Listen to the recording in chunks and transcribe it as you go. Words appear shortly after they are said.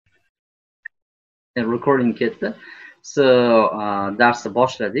recording ketdi. So darsni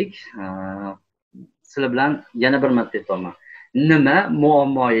boshladik. Sizlar bilan yana bir marta aytaman. Nima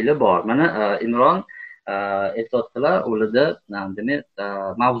muammoyili bor? Mana Imron aytdilar, ularda demak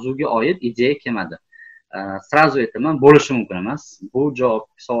mavzuga oid ideya kelmadi. Srazu aytaman, bo'lishi mumkin emas. Bu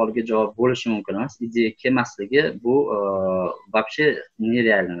savolga javob bo'lishi mumkin emas. Ideya kelmasligi bu вообще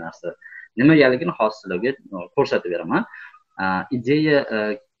нереальный narsa. Nimagaligini hozir sizlarga ko'rsatib beraman.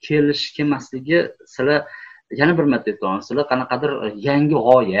 Ideya kelmasligi sizlar yana bir marta aytaman, sizlar qanaqadir yangi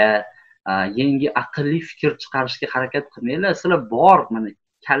g'oya, yangi aqlli fikr chiqarishga harakat qilmanglar. Sizlar bor, mana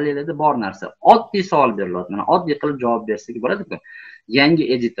kallangizda bor narsa. Oddiy savol beriladi. Mana oddiy qilib javob bersak bo'ladi-ku. Yangi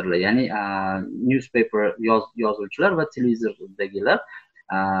editorlar, ya'ni newspaper yozuvchilar va televizordagilar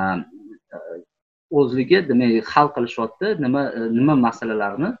o'zligi demak hal qilishyapti nima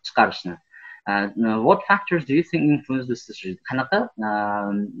masalalarni chiqarishni. What factors do you think influence this decision? Qanaqa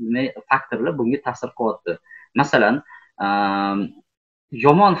faktorlar bunga ta'sir qilyapti? Masalan,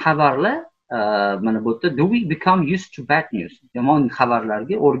 yomon xabarlar mana bu yerda do we become used to bad news? Yomon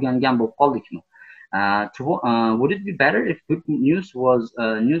xabarlarga o'rgangan bo'lib qoldikmi? Would it be better if good news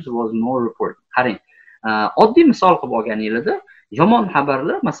was more reported? Qarang, oddiy misol qilib olganingizda yomon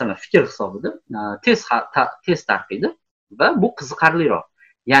xabarlar masalan fikr hisobida tez tarqaydi va bu qiziqarliroq.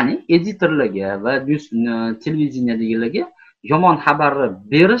 Ya'ni editorlarga va televideniyadagilarga yomon xabarni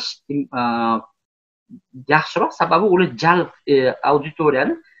berish yaxshiroq, sababi ular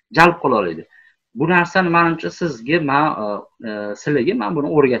auditoriyani jalb qila oladi. Bu narsani menimcha sizlarga men buni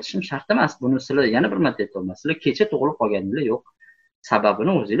o'rgatishim shart emas. Buni sizlar yana bir marta aytaman. Sizlar kecha tug'ilib qolganinglar yo'q.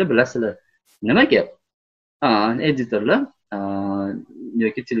 Sababini o'zingizlar bilasizlar. Nimaga? Editorlar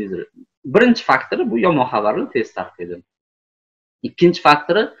yoki televizor. Birinchi faktori bu yomon xabarlar tez tarqaydi. Ikkinchi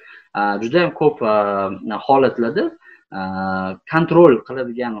faktori juda ham ko'p holatlarda kontrol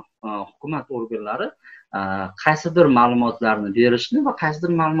qiladigan hukumat organlari qaysidir ma'lumotlarni berishni va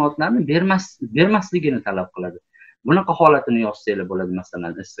qaysidir ma'lumotlarni bermasligini talab qiladi. Bunaqa holatini yozsanglar bo'ladi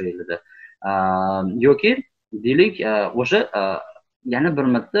masalan essaylarda. Yoki deylik o'sha yana bir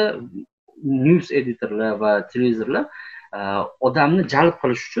marta news editorlar va televizorlar odamni jalb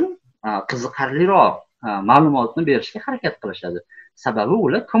qilish uchun qiziqarliroq ma'lumotni berishga harakat qilishadi. Sababi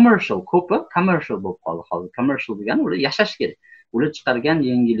ular ko'pi commercial bo'lib qoldi hozir. Commercial degani ular yashash kerak. Ular chiqargan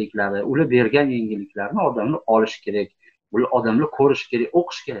yengilliklari, ular bergan yengilliklarni odamlar olish kerak. Ular odamlar ko'rish kerak,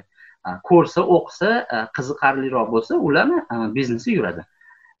 o'qish kerak. Ko'rsa, o'qisa, qiziqarliroq bo'lsa, ularni biznesi yuradi.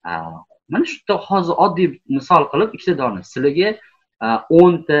 Mana shu hozir oddiy misol qilib ikkita dona sizlarga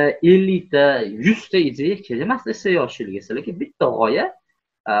 10 ta, 50 ta, 100 ta ideya kerak emas essay yozishingizga. Sizlarga bitta g'oya,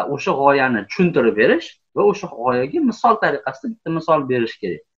 o'sha g'oyani tushuntirib berish va o'sha g'oyaga misol tariqasida bitta misol berish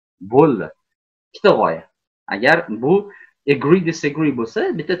kerak. Bo'ldi. Ikkita g'oya. Agar bu agree disagree bo'lsa,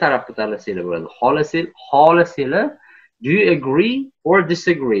 bitta tarafga tanlasanglar bo'ladi. Xohlasanglar do you agree or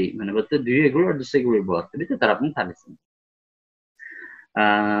disagree? Mana bu yerda do you agree or disagree bo'ladi. Bitta tarafni tanlaysiz.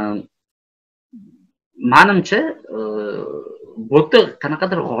 Menimcha bu yerda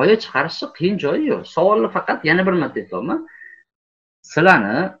qanaqadir g'oya chiqarishni qiyin joyi yo'q. Savolni faqat yana bir marta aytaman.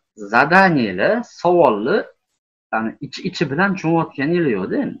 Sizlarni zadaniylar, savolni ichi bilan tushunayotganingiz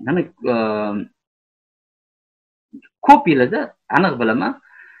yo'q-da. Mana ko'p yillarda aniq bilaman,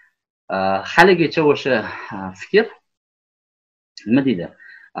 haligacha o'sha fikr nima deydi?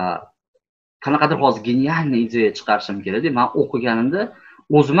 Qanaqadir hozir genialniy ideya chiqarishim kerak. Men o'qiganimda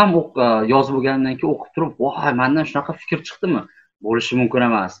o'zim ham yozib bo'lgandan keyin o'qib turib, "Voy, mendan shunaqa fikr chiqdimi? Bo'lishi mumkin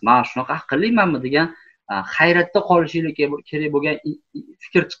emas. Men shunaqa aqllimanmi?" degan hayratda qolishingiz kerak bo'lgan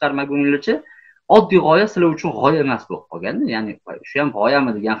fikr chiqarmaguningizcha oddiy g'oya sizlar uchun g'oya emas bo'lib qolganda, ya'ni shu ham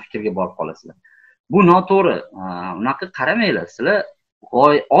g'oyami degan fikrga borib qolasizlar. Bu noto'g'ri. Unaqa qaramanglar. Sizlar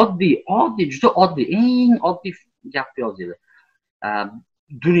oddiy, juda oddiy, eng oddiy gapni yozinglar.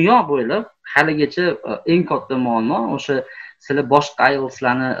 Dunyo bo'ylab haligacha eng katta muammo o'sha sizlar boshqa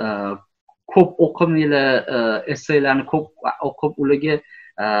IELTS'larni ko'p o'qimanglar, essaylarni ko'p o'qib ularga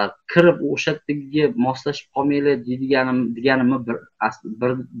kirib o'sha yerga moslashib qolmanglar deganimni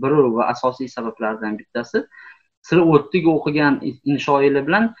bir va asosiy sabablardan bittasi sizlar o'ttiga o'qigan inshoinglar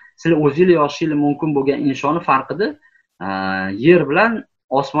bilan sizlar o'zingizlar yozishingiz mumkin bo'lgan inshoni farqida yer bilan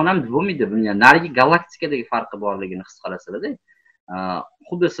osmon ham bo'lmaydi. Bunga narigi galaktikadagi farqi borligini his qilasizlar-da.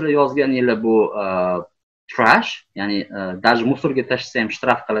 Xuddi sizlar yozganinglar bu trash, ya'ni даже musorga tashlasa ham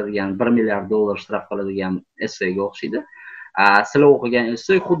shtraf qiladigan $1 milliard shtraf qiladigan essayga o'xshaydi. Sizlar o'qigan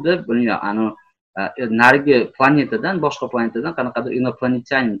essay xuddi narigi planetadan, boshqa planetadan qanaqadir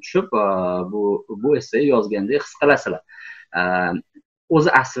inoplanetanин tushib bu essay yozgandek his qilasizlar. O'zi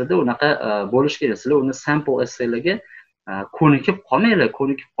aslida unaqa bo'lish kerak. Sizlar uni sample essaylarga ko'nikib qolmanglar.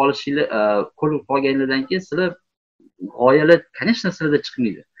 Ko'nikib qolganingizdan keyin sizlar g'oyalar, конечно, sizlarda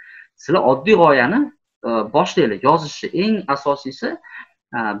chiqmaydi. Sizlar oddiy g'oyani boshlanglar. Yozishni eng asosiysi,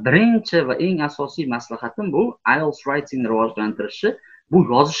 birinchi va eng asosiy maslahatim bu IELTS writing rivojlantirishni, bu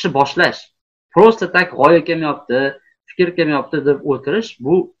yozishni boshlash. Просто tak g'oya kelmayapti, fikr kelmayapti deb o'tirish,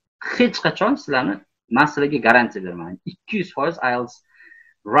 bu hech qachon sizlarni, men sizlarga garantiya beraman, 200% IELTS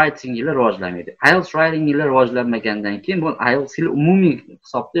writing yili rivojlanmaydi. IELTS writing yili rivojlanmagandan keyin bu IELTS yili umumiy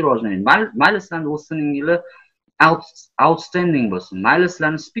hisobda rivojlanmaydi. Mayli sizlarni listening yili outstanding bo'lsin, mayli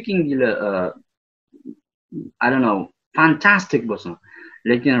sizlarni speaking yili I don't know, fantastic bo'lsin,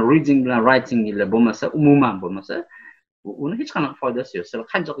 lekin reading bilan writing yili bo'lmasa, umuman bo'lmasa, uni hech qanaqa foydasi yo'q. Sizlar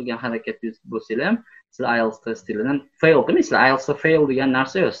qancha qilgan harakatingiz bo'lsa ham, siz IELTS testidan fail qilmaysizlar. IELTSda fail degan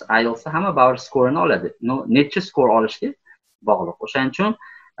narsa yo'q. IELTSda hamma baribir skorini oladi. Necha skor olishga bog'liq. O'shaning uchun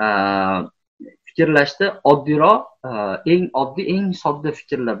fikrlashda oddiyroq, eng oddiy, eng sodda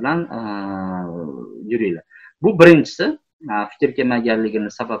fikrlar bilan yuringlar. Bu birinchisi, fikr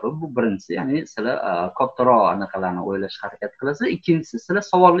kelmaganligini sababi bu birinchisi, ya'ni sizlar kattaroq anaqalarni o'ylashga harakat qilasizlar. Ikkinchisi, sizlar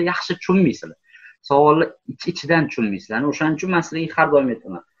savolni yaxshi tushunmaysizlar. Savolni ichidan tushunmaysizlar. O'shaning uchun men sizlarga har doim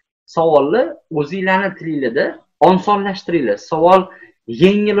aytaman. Savolni o'zingizlarning tilingizda osonlashtiringlar. Savol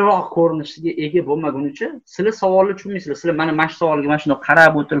yengilroq ko'rinishga ega bo'lmagunicha sizlar savolni tushunmaysizlar. Sizlar mana shu savolga mana shunday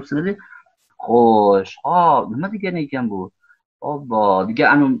qarab o'tiribsizlar. Xo'sh, nima degan ekan bu? Obbo,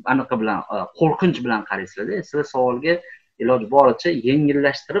 degan anaqa bilan, qo'rqinch bilan qaraysizlar-da. Sizlar savolga iloji boricha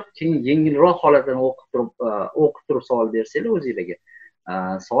yengillashtirib, keyin yengilroq holatdan o'qib turib savol bersanglar o'zingizlarga,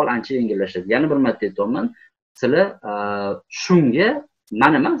 savol ancha yengillashadi. Yana bir marta aytaman, sizlar shunga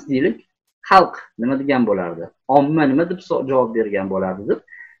mana emas deylik, xalq nima degan bo'lardi, omma nima deb javob bergan bo'lardi deb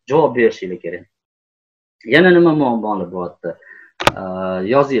javob berishinglar kerak. Yana nima muammolar bo'lyapti?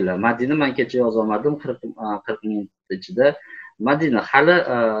 Yozinglar. Madina, men kecha yozolmadim 40 minut ichida. Madina, hali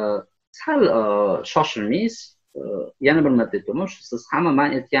sal shoshilmaysiz. Yana bir marta aytaman, siz hamma men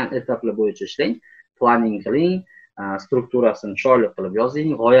aytgan etaplar bo'yicha ishlang, planning qiling, strukturasini chiroyli qilib yozing,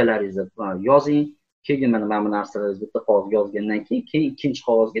 g'oyalaringizni yozing. Keyin mana bu narsalaringizni bitta qog'ozga yozgandan keyin ikkinchi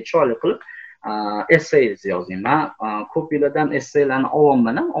qog'ozga chiroyli qilib essays yozing. Men ko'p yillardan essaylarni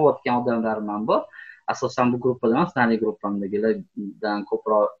olyapman, olayotgan odamlarim ham bor. Asosan bu gruppada emas, tani gruppamdagilardan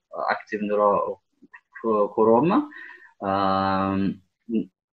ko'proq aktivniroq ko'ryapman.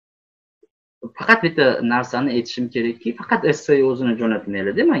 Faqat bitta narsani aytishim kerakki, faqat essay o'zini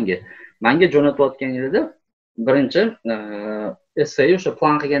jo'natmaydi menga. Menga jo'natayotganingizda birinchi essay o'sha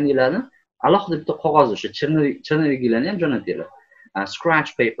plan qilganinglarni alohida bitta qog'oz, o'sha chirnaviginglarni ham jo'natinglar.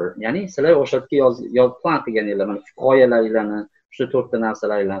 Scratch paper, ya'ni sizlar o'sha yerga plan qilganinglar, mana g'oyalaringlarni, o'sha 4 ta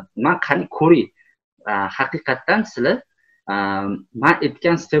narsalaringlarni men qani ko'ring. Haqiqatdan sizlar men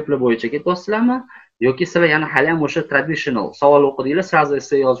aytgan steplar bo'yicha ketyapsizlarmi yoki sizlar yana hali ham o'sha traditional savol o'qidinglar, srazu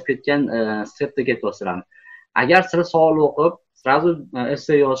essay yozib ketgan stepda ketyapsizlarmi? Agar sizlar savol o'qib, srazu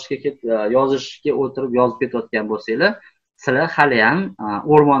essay yozishga o'tirib yozib ketayotgan bo'lsanglar, sizlar hali ham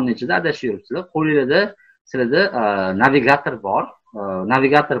o'rmonning ichida adashib yuribsizlar. Qo'lingizda sizlarda navigator bor.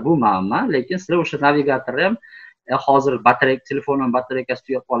 Navigator bu ma'lum, lekin sizlar o'sha navigatorni ham hozir telefonning batareykasi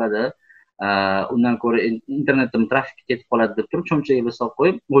tugab qoladi. Undan ko'ra internetdan trafik ketib qoladi deb turib cho'mchaga solib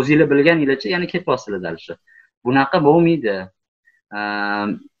qo'yib, o'zingizlar bilganingizcha yana ketyapsizlar dalishib. Bunaqa bo'lmaydi.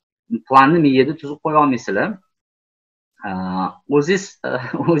 Planni miyada tuzib qo'ya olmaysizlar.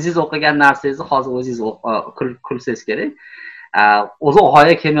 O'zingiz o'qigan narsangizni hozir o'zingiz kulsangiz kerak. O'zi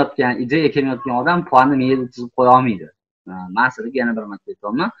g'oya kelmayotgan, ideya kelmayotgan odam planni miyada tuzib qo'ya olmaydi. Men sizga yana bir marta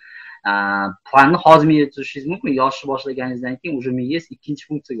aytaman. Planni hozir miyada tuzishingiz mumkin, yozishni boshlaganingizdan keyin o'sha miyangiz ikkinchi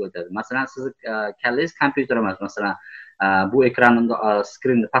funksiyaga o'tadi. Masalan, sizni kallangiz kompyuter emas, masalan, bu ekranni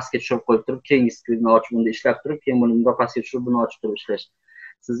skrinni pastga tushirib qo'yib turib, keyingi skrinni ochib unda ishlab turib, keyin buni bundoq pastga tushirib, buni ochib turib ishlash.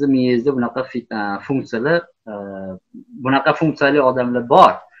 Sizni miyangizda bunaqa funksiyali odamlar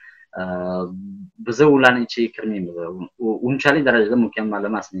bor. Biz ularning ichiga kirmaymiz. U unchalik darajada mukammal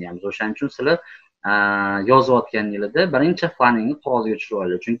emas miyamiz. O'shaning uchun sizlar yozayotganingizda birinchi planningni qog'ozga tushirib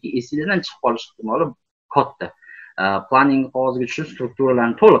olinglar, chunki esingizdan chiqib qolish ehtimoli katta. Planningni qog'ozga tushirib,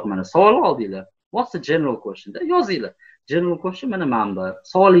 strukturalarni to'liq mana savol oldinglar. What's the general question? Yozinglar. General question mana bu.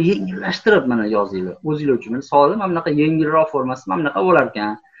 Savolni yengillashtirib mana yozinglar. O'zinglar uchun mana savolni mana bunaqa yengilroq formasi mana bunaqa bo'lar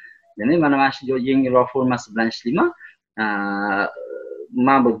ekan. Ya'ni mana shu yengilroq formasi bilan ishlayman.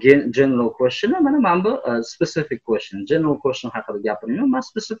 Mana bu general question, mana bu specific question. General question haqida gapirmayman, men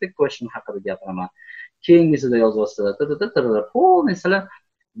specific question haqida gapiraman. Keyingisida yozyapsizlar. Masalan,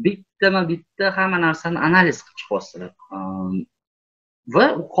 bitta hamma narsani analiz qilib chiqyapsizlar. Va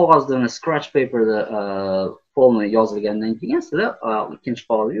u qog'ozda, scratch paperda formula yozilgandan keyin sizlar ikkinchi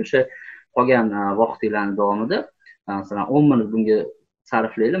qog'ozga o'sha qolgan vaqtinglarning davomida masalan 10 minut bunga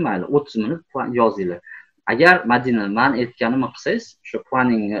sarflaylik, mayli 30 minut yozinglar. Agar Madina men aytganimni qilsangiz, o'sha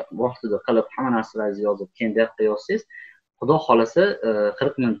planning vaqtida qilib hamma narsalaringizni yozib, keyin daqqa yozsangiz, xudo xolasa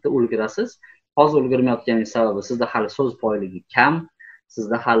 40 minutda ulgurasiz. Hozir ulgurmayotganing sababi sizda hali so'z boyligi kam,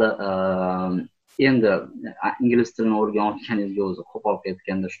 sizda hali endi ingliz tilini o'rganayotganingizga o'zi qo'pol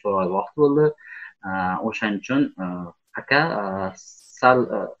ketganda 4 oy vaqt bo'ldi. O'shaning uchun aka sal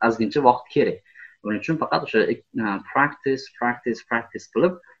ozgincha vaqt kerak. Buning uchun faqat o'sha practice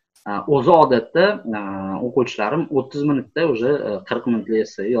qilib, o'zi odatda o'quvchilarim 30 minutda o'sha 40 minutli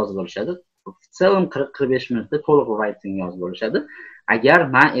essay yozib olishadi. В целом 40-45 minutda to'liq writing yozib olishadi. Agar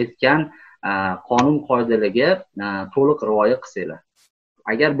men aytgan qonun qoidalarga to'liq rioya qilsanglar.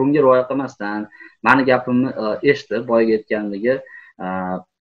 Agar bunga rioya qilmasdan, meni gapimni eshitib, boyaga aytganimdagi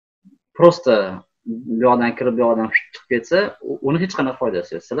prosta bu yoqdan kirib, bu yoqdan chiqib ketsa, uni hech qanday foydasi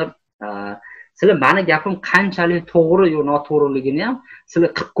yo'q. Sizlar meni gapim qanchalik to'g'ri yo noto'g'riligini ham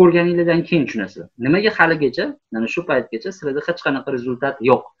sizlar qilib ko'rganingizdan keyin tushunasizlar. Nimaga haligacha, mana shu paytgacha sizlarda hech qanaqa rezultat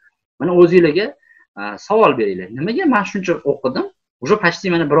yo'q? Mana o'zingizlarga savol beringlar. Nimaga men shuncha o'qidim? Уже почти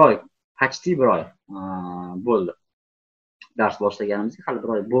mana 1 oy bo'ldi. Dars boshlaganimizga hali 1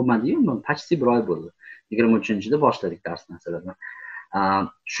 oy bo'lmadi-yu, почти 1 oy bo'ldi. 23-da boshladik dars masalan.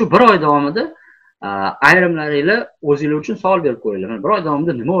 Shu 1 oy davomida ayrimlaringlar o'zingizlar uchun savol berib ko'ringlar. Men 1 oy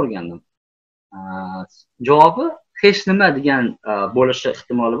davomida nima o'rgandim? Javobi hech nima degan bo'lishi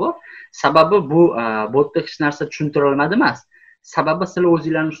ehtimoli bor. Sababi bu yerda hech narsa tushuntirilmadi emas. Sababi sizlar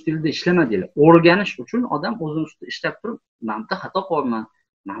o'zingizlarning ustingizda ishlamadinglar. O'rganish uchun odam o'zini ustida ishlab turib, men bu xato qilmayman,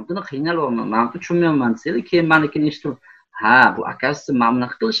 men buni qiynalyapman, men buni tushunmayman desanglar, keyin menikini eshitib, ha, bu akasi men buni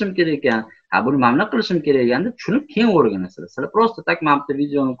qilishim kerak ekan, ha, buni men buni qilishim kerak ekan deb tushunib keyin o'rganasizlar. Sizlar prosta tak men bu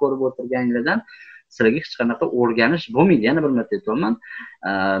videoni ko'rib o'tirganingizdan sizlarga hech qanaqa o'rganish bo'lmaydi. Yana bir marta aytaman,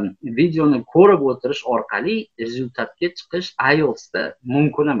 videoni ko'rib o'tirish orqali rezultatga chiqish IELTSda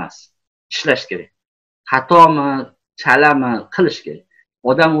mumkin emas. Ishlash kerak. Xatomi, chalami qilish kerak.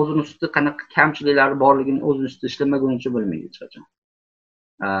 Odam o'zini ustida qanaqa kamchiliklari borligini o'zini ustida ishlamagunicha bilmaydi hech qachon.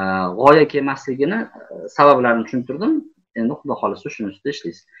 G'oya kelmasligini sabablarini tushuntirdim. Endi xudo xolasa shuni ustida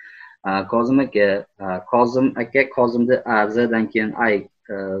ishlaysiz. Kozim aka, Kozimda Zdan keyin I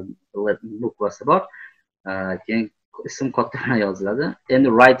bukvasi bor. Keyin ism katta bilan yoziladi. Endi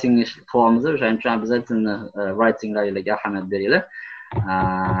writing qilamiz, o'shaning uchun обязательно writinglarga ahamiyat beringlar.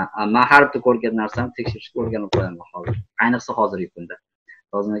 Men har bitta ko'rgan narsamni tekshirishga o'rganib qo'yaman hozir. Ayniqsa hozirgi kunda.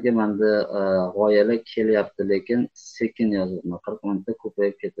 Kozim aka, menda g'oyalar kelyapti, lekin sekin yozibman. 40 minutda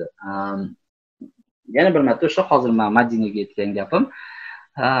ko'payib ketdi. Yana bir marta o'sha hozir men Madinaga aytgan gapim,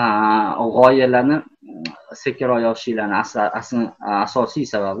 g'oyalarni sekinroq yozishinglarning asosiy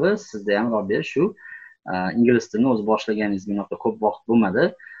sababi sizda ham Robiya shu ingliz tilini o'zi boshlaganingizga ko'p vaqt bo'lmadi.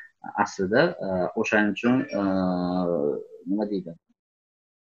 Aslida o'shaning uchun nima deydi?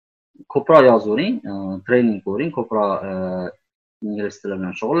 Ko'proq yozavering, trening ko'ring, ko'proq ingliz tili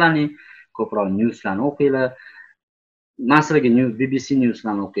bilan shug'ullaning, ko'proq newslarni o'qinglar. Men sizlarga BBC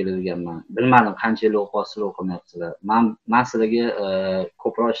newslarni o'qinglar deganman. Bilmadim qancha yil o'qiyapsizlar, o'qimayapsizlar. Men sizlarga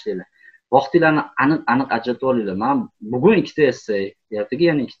ko'proq ishlaylar. Vaqtinglarni aniq ajratib olinglar. Men bugun 2 ta essay, ertaga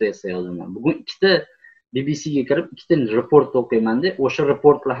yana 2 ta essay yozaman. Bugun 2 ta BBCga kirib 2 ta report o'qiyman deb, o'sha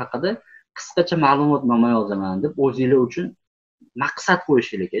reportlar haqida qisqacha ma'lumotnoma yozaman deb o'zingizlar uchun maqsad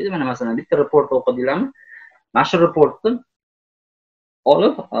qo'yishingiz kerak. Mana masalan bitta report o'qidinglarmi? Mana shu reportni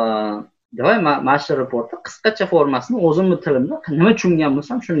olib, davay mana shu reportni qisqacha formasini o'zimning tilimda nima tushungan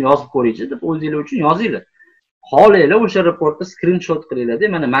bo'lsam shuni yozib ko'ringchi deb o'zingizlar uchun yozinglar. Xohlaylar o'sha reportni screenshot qilinglar-da,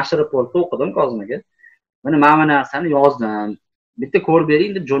 mana shu reportni o'qidim Kozim aka. Mana narsani yozdim. Bitta ko'rib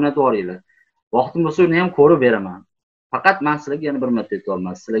bering deb jo'natib yuboringlar. Vaqtim bo'lsa uni ham ko'rib beraman. Faqat men sizlarga yana bir marta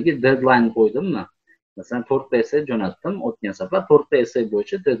aytaman. Sizlarga deadline qo'ydimmi? Masalan 4 ta essay jo'natdim. O'tgan safar 4 ta essay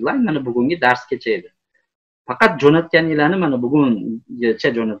bo'yicha deadline mana bugungi darsgacha edi. Faqat jo'natganinglarni mana bugungacha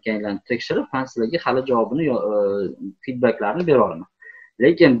jo'natganinglarni tekshirib, men sizlarga hali javobini, feedbacklarni bera olaman.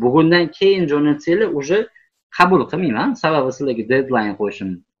 Lekin bugundan keyin jo'natsanglar, uje qabul qilmayman. Sababi sizlarga deadline qo'yishim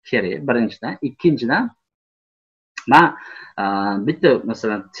kerak, birinchidan. Ikkinchidan, men bitta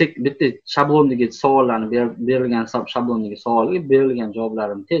masalan bitta shablondagi savollarni berilgan shablondagi savolga berilgan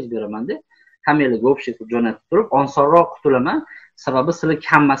javoblarimni tez beraman-da. Hammangizga общий qilib jo'natib turib, osonroq qutulaman. Sababi sizlar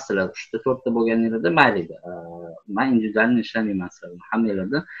kammassizlar. 3 ta 4 ta bo'lganingizda mayli. Men individualni ishlamayman sizlar.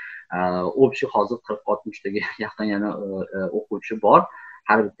 Hammangizda общий hozir 40-60 taga yaqin yana o'quvchi bor.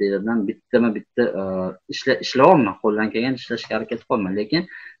 Har bittangizdan bitta ishlayapman. Qo'ldan kelgan ishlashga harakat qilaman. Lekin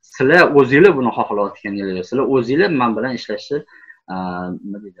sizlar o'zingizlar buni xohlayotganingiz, sizlar o'zingizlar men bilan ishlashni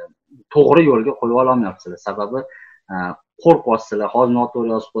nima deydi, to'g'ri yo'lga qo'yib olmayapsizlar. Sababi qo'rqyapsizlar, hozir noto'g'ri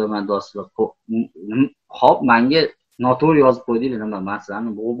yozib qo'yaman deysizlar. Hop, menga noto'g'ri yozib qo'ydinglar, nima? Men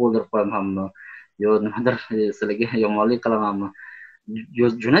sizlarni bo'g'ib o'ldirib qo'yamanmi? Yo nimadir sizlarga yomonlik qilamanmi?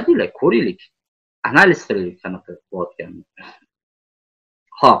 Jo'natinglar, ko'raylik. Analiz qilaylik qanaqa bo'layotganini.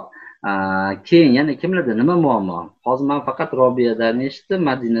 Hop, keyin yana kimlarda nima muammo? Hozir men faqat Robiyadan eshitdim,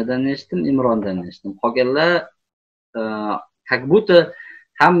 Madinadan eshitdim, Imrondan eshitdim. Qolganlar как будто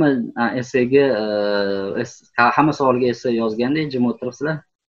hamma essayga hamma savolga essay yozgandek jim o'tiribsizlar.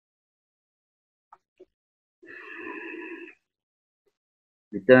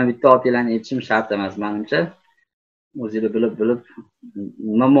 Bitta otinglarni aytishim shart emas menimcha. O'zinglar bilib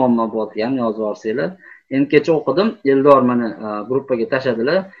nima muammo bo'layotganini yozib olsanglar. Endi kecha o'qidim, Eldor meni gruppaga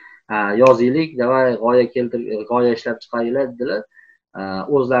tashladilar. Yozinglik, davay g'oya ishlab chiqaringlar dedilar.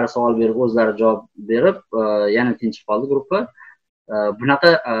 O'zlari savol berib, o'zlari javob berib, yana tinchib qoldi gruppa.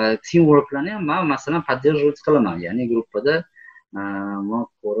 Bunaqa teamworklarni ham men masalan поддерживать qilaman. Ya'ni gruppada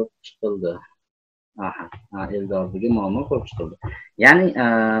ko'rib chiqildi. Eldordagi muammo ko'rib chiqildi. Ya'ni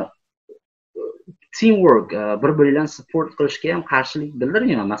teamwork, bir-biringlarni support qilishga ham qarshilik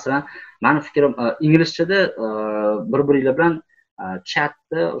bildirmayman. Masalan, meni fikrim inglizchada bir-biringlar bilan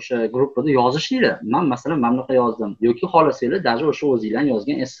chatda o'sha gruppada yozishinglar. Men masalan mamlaqa yozdim yoki xohlasanglar даже o'sha o'zinglarning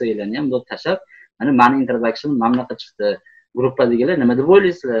yozgan essaylarni ham deb tashab, mana meni introduction mamlaqa chiqdi. Gruppadagilar nima deb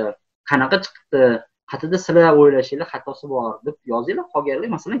o'ylaysizlar? Qanaqa chiqdi? Qayerda sizlar o'ylashinglar xatosi bor deb yozinglar. Qolganlar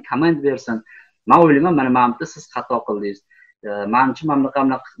masalan komment bersin. Men o'ylayman, mana menimcha siz xato qildingiz. Menimcha mamlaqa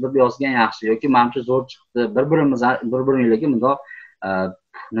deb yozgan yaxshi yoki menimcha zo'r chiqdi. Bir-biringizga bundoq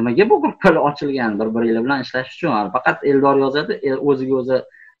nimaga bu gruppalar ochilgan? Bir-biringlar bilan ishlash uchun. Faqat Eldor yozadi, o'ziga o'zi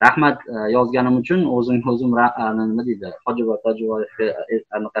rahmat yozganim uchun o'zim nima deydi? Hojiboy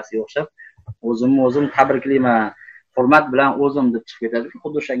anaqasiga o'xshab o'zim tabriklayman. Hurmat bilan o'zim deb chiqib ketadi.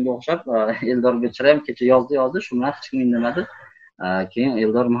 Xuddi o'shanga o'xshab Eldorga ham kecha yozdi, shu bilan hech kim indamadi. Keyin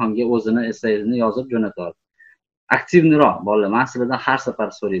Eldor menga o'zini essayini yozib jo'natadi. Aktivniroq bolalar, men sizlardan har safar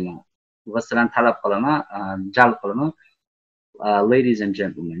so'rayman va sizlarni talab qilaman, jalb qilaman. Ladies and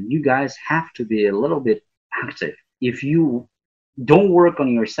gentlemen, you guys have to be a little bit active. If you don't work on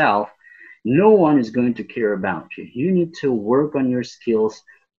yourself, no one is going to care about you. You need to work on your skills.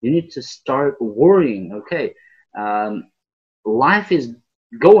 You need to start worrying, okay? Life is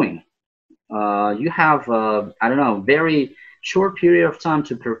going. You have, I don't know, very short period of time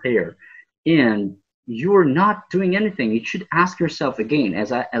to prepare. And you're not doing anything. You should ask yourself again,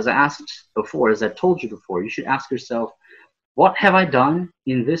 as I asked before, as I told you before, you should ask yourself, what have I done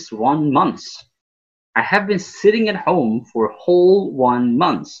in this 1 month? I have been sitting at home for a whole 1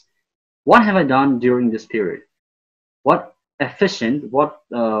 month. What have I done during this period? What efficient, well,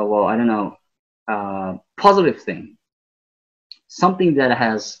 I don't know, positive thing, something that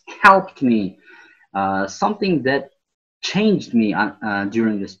has helped me, something that changed me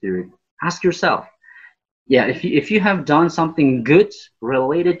during this period. Ask yourself. Yeah, if you have done something good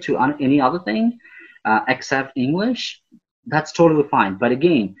related to any other thing except English, that's totally fine. But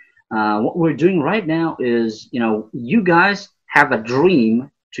again, what we're doing right now is, you guys have a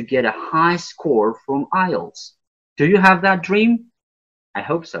dream to get a high score from IELTS. Do you have that dream? I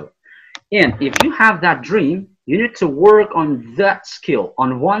hope so. And if you have that dream, you need to work on that skill,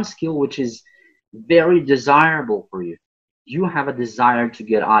 on one skill which is very desirable for you. You have a desire to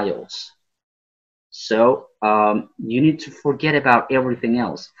get IELTS. So you need to forget about everything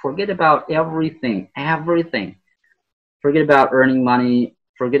else. Forget about everything. Forget about earning money.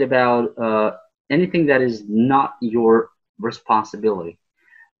 Forget about anything that is not your responsibility.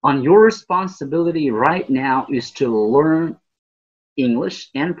 On your responsibility right now is to learn English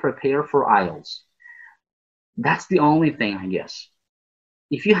and prepare for IELTS. That's the only thing, I guess.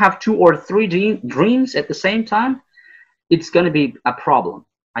 If you have 2 or 3 dreams at the same time, it's going to be a problem.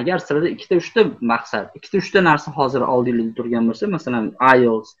 Agar sizlarda 2-3 maqsad, 2-3 narsa hozir oldingizda turgan bo'lsa, masalan,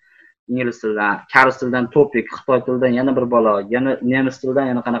 IELTS, ingliz tilidan, koreys tilidan TOEFL, xitoy tilidan yana bir balo, yana nemis tilidan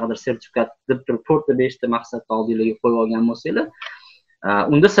yana qanaqadir sertifikat deb turib 4-5 ta maqsadni oldingizga qo'yib olgan bo'lsanglar,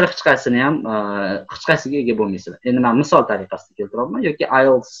 unda sira hech qaysini ham hech qaysiga ega bo'lmaysizlar. Endi men misol tariqasida keltiryapman, yoki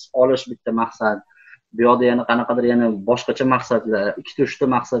IELTS olish bitta maqsad, bu yoqda yana qanaqadir yana boshqacha maqsadlar, 2-3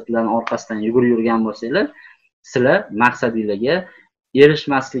 ta maqsadlarning orqasidan yurgan bo'lsanglar, sizlar maqsadingizga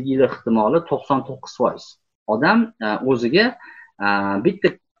erishmasligingiz ehtimoli 99%. Odam o'ziga bitta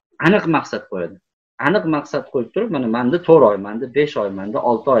aniq maqsad qo'yadi. Aniq maqsad qo'yib turib, mana menda 4 oy, menda 5 oy, menda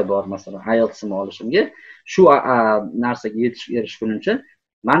 6 oy bor masalan IELTS'ni olishimga, shu narsaga erishgunimcha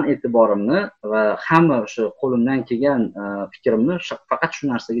men e'tiborimni va hamma o'sha qo'limdan kelgan fikrimni faqat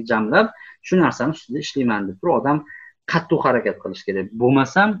shu narsaga jamlab, shu narsani ustida ishlayman deb turib odam qattiq harakat qilish kerak.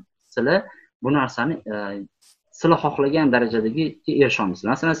 Bo'lmasam, sizlar bu narsani sizlar xohlagan darajadagi erisha olmaysiz.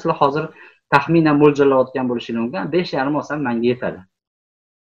 Masalan, sizlar hozir taxminan mo'ljallayotgan bo'lishingiz mumkin. 5,5 olsam menga yetadi.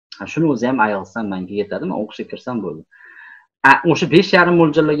 Shuni o'zi ham IELTSdan menga yetadi. Men o'qishga kirsam bo'ldi. O'sha 5,5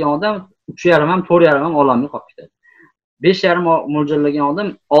 mo'ljallagan odam 3,5 ham 4,5 ham ololmay qolib ketadi. 5,5 mo'ljallagan odam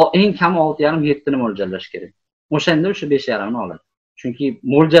eng kam 6,5 7 ni mo'ljallash kerak. O'shanda o'sha 5,5 ni oladi. Chunki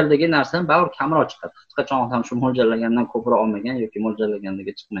mo'ljaldagan narsadan baribir kamroq chiqadi. Hech qachon ham shu mo'ljallagandan ko'proq olmagan yoki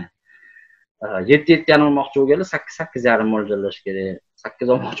mo'ljallagandaga chiqmaydi. 7,5 olmoqchi bo'lganlar 8,5 mo'ljallash kerak. 8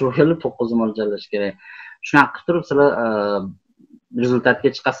 olmoqchi bo'lganlar 9 mo'ljallash kerak. Shunaqa qilib turib sizlar rezultatga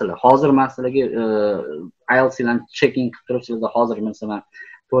chiqasizlar. Hozir men sizlarga IELTS bilan checking qilib turib sizlarda hozir masalan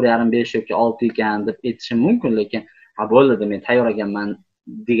 4,5 5 yoki 6 ekan deb aytishim mumkin, lekin ha bo'ldi, men tayyor ekanman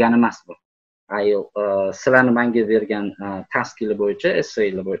degani emas bu. Sizlarni menga bergan taskini bo'yicha,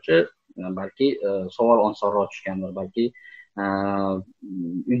 essaylar bo'yicha balki savol onsonroq tushgandir, balki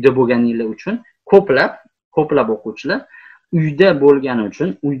uyda bo'lganinglar uchun ko'plab o'quvchilar uyda bo'lgani uchun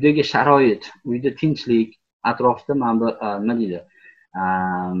uydagi sharoit, uyda tinchlik, atrofda mana bu nima deydi,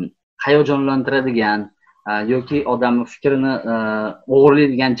 hayajonlantiradigan yoki odamning fikrini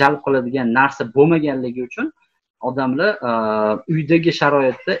o'g'irlaydigan, jalb qiladigan narsa bo'lmaganligi uchun odamlar uydagi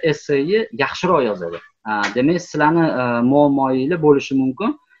sharoitda essayni yaxshiroq yozadi. Demak, sizlarni muammoyinglar bo'lishi mumkin.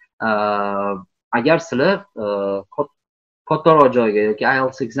 Agar sizlar kattaroq joyga yoki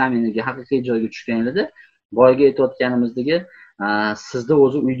IELTS ekzameniga haqiqiy joyga tushganingizda, boyaga aytayotganimizdagi sizda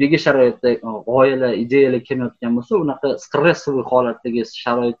o'zi uydagi sharoitda g'oyalar, ideyalar kelayotgan bo'lsa, unaqa stressli holatdagi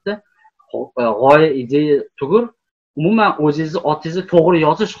sharoitda g'oya, ideya tugur, umuman o'zingizni otingizni to'g'ri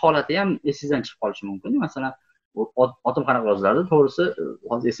yozish holati ham esingizdan chiqib qolishi mumkin. Masalan, otim qanaqa yozilardi, to'g'risi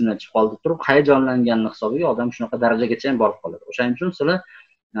hozir esimdan chiqib qoldi turib, hayajonlanganning hisobiga odam shunaqa darajagacha ham borib qoladi. O'shaning uchun sizlar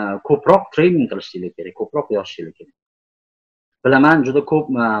ko'proq treyning qilishingiz kerak, ko'proq yozishingiz kerak. Bilaman, juda ko'p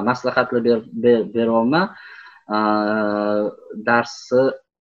maslahatlar beryapman. Darsni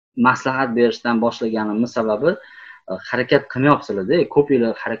maslahat berishdan boshlaganimning sababi harakat qilmayapsizlar-da. Ko'p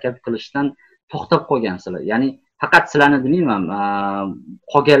yillar harakat qilishdan to'xtab qolgansizlar. Ya'ni faqat sizlarni demayman,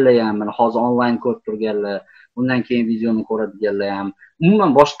 qolganlar ham, mana hozir onlayn ko'rib turganlar, undan keyin videoni ko'radiganlar ham,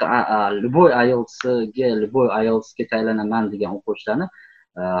 umuman boshqa любой IELTSga taylanaman degan o'quvchilarni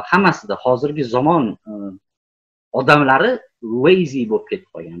hammasida hozirgi zamon odamlari lazy bo'lib ketib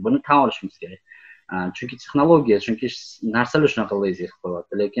qolgan. Buni tan olishimiz kerak. Chunki texnologiya, chunki narsalar shunaqa lazy qilib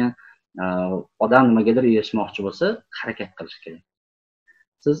qo'yapti. Lekin odam nimagadir erishmoqchi bo'lsa, harakat qilish kerak.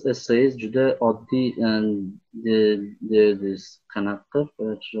 Siz essayingiz juda oddiy dedingiz. Qanaqa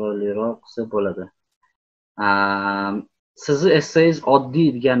chiroyliroq qilsa bo'ladi? Sizni essayingiz oddiy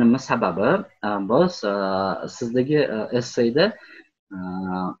deganimning sababi, biz sizdagi essayda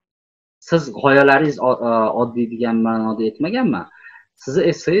siz g'oyalaringiz oddiy degan ma'noda aytmaganman. Sizni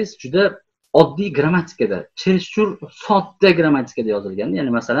essayingiz juda oddiy grammatikada, cherishchur sodda grammatikada yozilgan.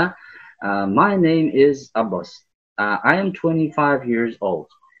 Ya'ni masalan, my name is Abbas. I am 25 years old.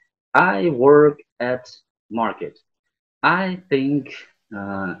 I work at market. I think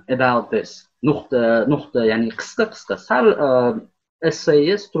about this. Nuqta, ya'ni qisqa sal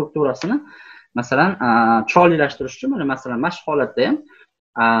essay strukturasini masalan chiroylilashtirish uchun mana masalan mashq holatda ham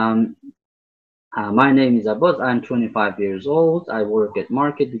my name is Abbas, I am 25 years old, I work at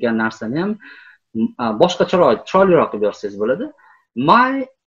market degan narsani ham boshqa chiroyliroq qilib yozsangiz bo'ladi. My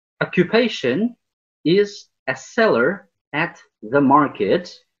occupation is a seller at the market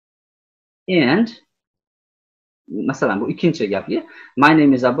and masalan bu ikkinchi gapga my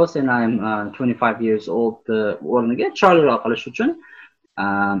name is Abbas and I am 25 years old o'rniga chiroyliroq qilish uchun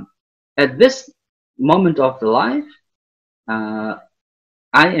at this moment of the life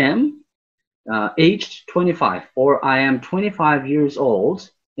I am aged 25 or I am 25 years old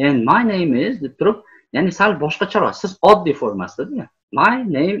and my name is deb turib, ya'ni sal boshqacharoq, siz oddiy formasida my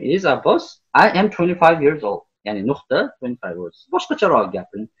name is Abbas, I am 25 years old, ya'ni nuqta 25 years. Boshqacharoq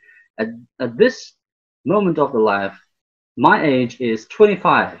gapiring. At this moment of the life, my age is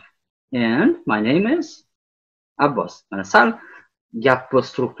 25 and my name is Abbas. Mana sal gap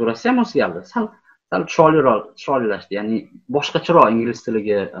strukturasi ham o'zgardi. Sal chiroylilashdi. Ya'ni boshqacharoq ingliz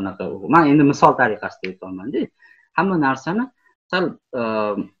tiliga anaqa. Men endi misol tariqasida aytaman-da. Hamma narsani sal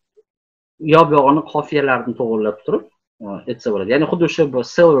yo'q-yo'g'ini qofiyalarini to'g'rilab turib aytsa bo'ladi. Ya'ni xuddi o'sha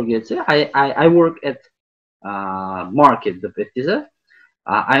sellerga aytsa, I work at market deb aytsa,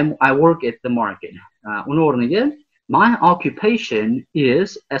 I work at the market. Uni o'rniga my occupation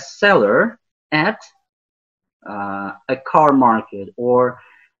is a seller at a car market or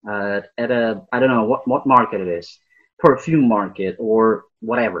at a, I don't know what market it is, perfume market or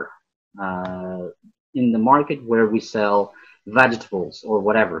whatever, in the market where we sell vegetables or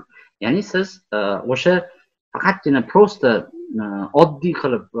whatever. Yani siz o'sha faqatgina prosta oddiy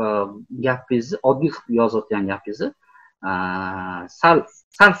qilib gapingizni, oddiy qilib yozayotgan gapingizni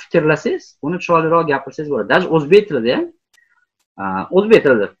sal fikrlasangiz, uni chiroyliroq gapirsangiz bo'ladi. Даже o'zbek tilida ham, o'zbek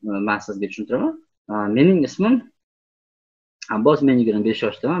tilida men sizga tushuntiraman. Mening ismim Abbos, men 25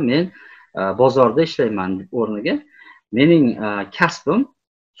 yoshdaman. Men bozorda ishlayman o'rniga. Mening kasbim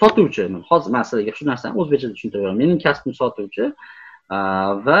sotuvchi. Hozir men sizga shu narsani o'zbekchada tushuntiraman. Mening kasbim sotuvchi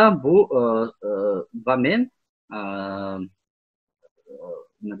va bu va men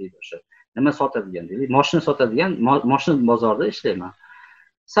nima deydi o'sha? Nima sotadigan deylik, mashina sotadigan, mashina bozorida ishlayman.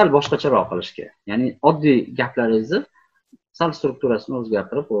 Sal boshqacharoq qilishga, ya'ni oddiy gaplaringizni sal strukturasini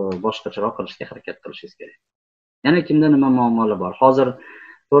o'zgartirib, boshqacharoq qilishga harakat qilishingiz kerak. Yana kimda nima muammolar bor? Hozir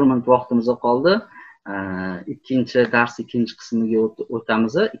 4 minut vaqtimiz qoldi. Ikkinchi dars ikkinchi qismiga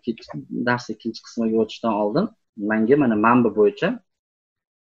o'tamiz. Dars ikkinchi qismiga o'tishdan oldin menga mana manba bo'yicha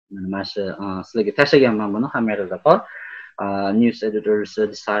mana shu sizlarga tashlaganman buni, hammangizda bor. News editors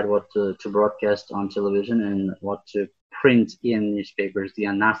decide what to broadcast on television and what to print in newspapers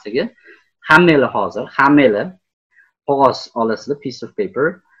degan narsaga hammanglar hozir qog'oz olasizlar, piece of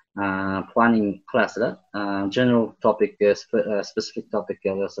paper, planning qilasizlar, general topic, specific topic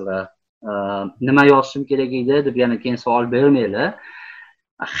yozasizlar. Nima yozishim kerak edi deb yana keyin savol bermanglar.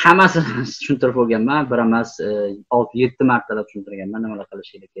 Hammasini tushuntirib bo'lganman, bir emas 6-7 martalab tushuntirganman nimalar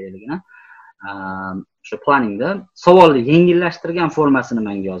qilishingiz kerakligini. O'sha planningda savolni yengillashtirgan formasini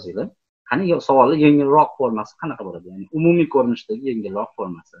menga yozinglar. Qani savolni yengilroq formasi qanaqa bo'ladi? Ya'ni umumiy ko'rinishdagi yengilroq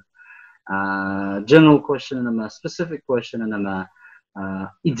formasi. General question nima, specific question nima,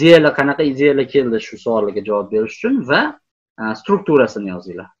 ideyalar qanaqa ideyalar keldi shu savollarga javob berish uchun va strukturasini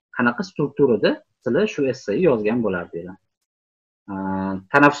yozinglar. Qanaqa strukturada sizlar shu essayni yozgan bo'lardinglar.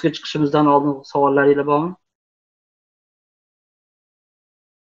 Tanaffusga chiqishimizdan oldin savollaringiz bormi?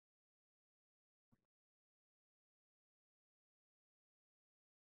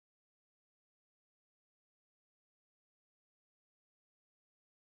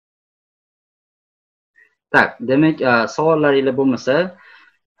 Tak, demak, savollaringiz bo'lmasa,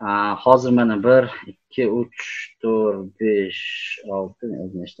 hozir mana 1, 2, 3, 4, 5,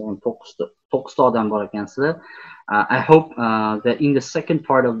 6, 9 ta odam bor ekansizlar. I hope that in the second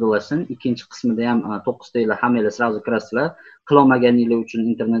part of the lesson, ikkinchi qismida ham 9 talar hammalar sirazu kirasizlar. Qilolmaganingiz uchun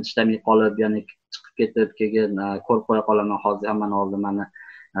internet ishlamay qolib, ya'ni chiqib ketib, keyin ko'rib qo'ya qolaman hozir hammani oldida meni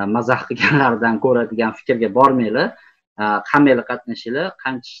mazax qilganlardan ko'ra degan fikrga bormanglar. Hammanglar qatnashinglar,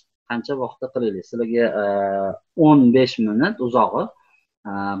 qancha vaqtda qilinglar. Sizlarga 15 minut uzog'i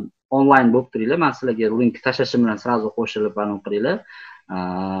onlayn bo'lib turinglar. Men sizlarga link tashlashim bilan sirazu qo'shilib bayon qilinglar.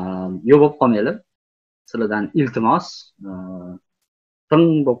 Yo'q bo'lib qolmanglar. Sizlardan iltimos, ting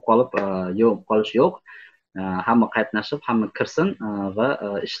bo'lib qolib, yo'q qolish yo'q. Hamma qatnashib, hamma kirsin va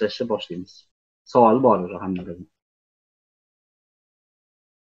ishlashni boshlaymiz. Savol bormi hammangizda?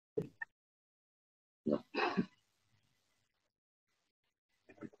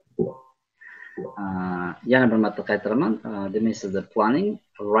 Yana bir marta qaytaraman. Demak, sizda planning,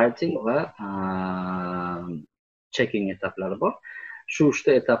 writing va checking etaplari bor. Shu 3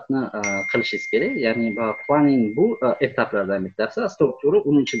 ta etapni qilishingiz kerak. Ya'ni planning bu etaplardan bittasi, struktura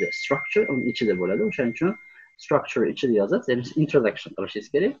uning ichida, structure uning ichida bo'ladi. O'shaning uchun structure ichida yozasiz. Ya'ni introduction qilishingiz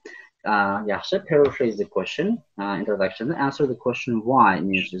kerak. Yaxshi, paraphrase the question, introduction, answer the question why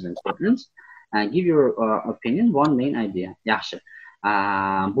news is important, give your opinion, one main idea. Yaxshi.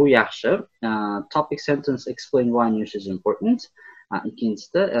 Bu yaxshi. Topic sentence explain why news is important.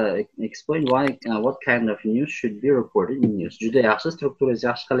 Ikkinchisi explain why what kind of news should be reported in news. Juda yaxshi, strukturasi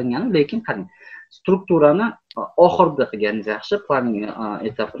yaxshi qilingan, lekin qarang, strukturani oxirida qilganingiz yaxshi, planning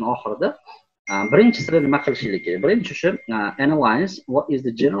etapini oxirida. Birinchisi nima qilishingiz kerak? Birinchi o'sha analyze what is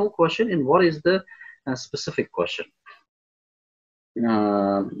the general question and what is the specific question.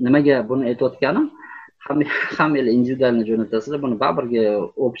 Nimaga buni aytayotganim? Hammalar individualni jo'natasizlar, buni baribirga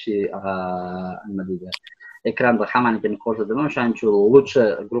общий nima deydi? Ekranda hammanikini ko'rsataman. O'shaning uchun lучше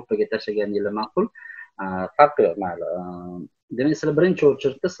gruppaga tashlaganingiz ma'qul. Farqi yo'q, mayli. Demak, sizlar birinchi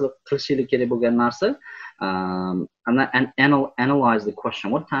o'rinda sizlar qilishingiz kerak bo'lgan narsa analyze the question.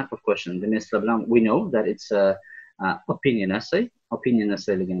 What type of question? Demak, sizlar bilan we know that it's a opinion essay. Opinion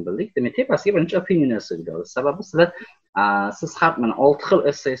essayligini bildik. Demak, tepasiga birinchi opinion essay deymiz. Sababi sizlar siz har mana 6 xil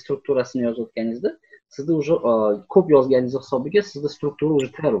essay strukturasini yozayotganingizda sizda уже ko'p yozganingiz hisobiga sizda struktura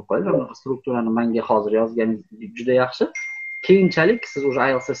уже tayyor bo'lib qoladi. Mana strukturani menga hozir yozganingiz juda yaxshi. Keyinchalik siz уже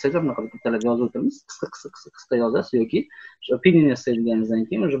IELTS essayda bunaqa bittalab yozib o'tiramiz. Qisqa yozasiz yoki opinion essay deganingizdan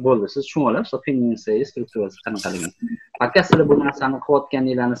keyin уже bo'ldi. Siz tushunib olasiz opinion essay strukturasi qanaqaligini. Faqat sizlar bu narsani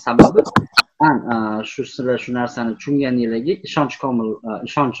qilayotganinglarning sababi sizlar shu narsani tushunganinglarga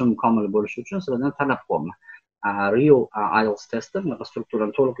ishonchim komil bo'lishi uchun sizlardan talab qilaman. real IELTS testi bunaqa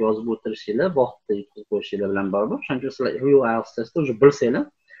strukturani to'liq yozib o'tirishinglar vaqtda yetkazib qo'yishinglar bilan barobar. Shuning uchun sizlar real IELTS testi уже bilsanglar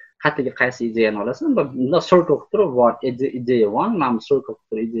qayerga qaysi ideyani olasiz. Bunda circle qilib turib what ideya 1, mana circle qilib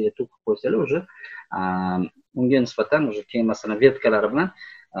turib ideya 2 qilib qo'ysanglar уже unga nisbatan уже keyin masalan vetkalari bilan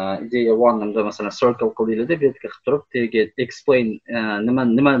ideya 1 nimda masalan circle qildinglarda vetka qilib turib tagiga explain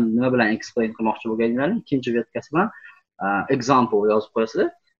nima bilan explain qilmoqchi bo'lganinglarni ikkinchi vetkasi bilan example yozib qo'yasizlar.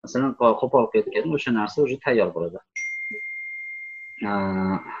 Masalan qo'pol ketgan o'sha narsa уже tayyor bo'ladi.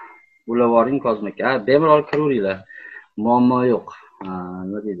 Ulavoring kozmika. Bemalol kiraveringlar. Muammo yo'q.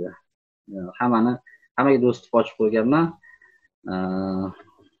 Nima deydi? Hammaga do'stlik ochib qo'yganman.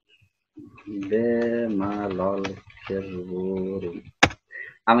 Bemalol kiravering.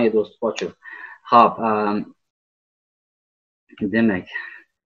 Hammaga do'stlik ochib. Xo'p, demak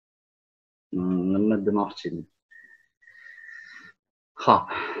nima demoqchi edim? Xo'p,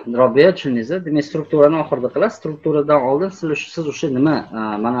 Robiya tushundingizmi? Demak, strukturani oxirida qilasiz. Strukturadan oldin siz o'sha nima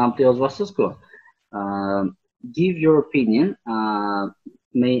mana ham yozyapsiz-ku. Give your opinion,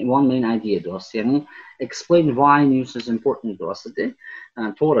 one main idea deyapsiz. Ya'ni explain why news is important deyapsiz-da.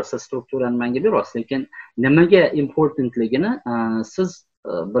 To'g'ri, siz strukturani menga beryapsiz, lekin nimaga importantligini siz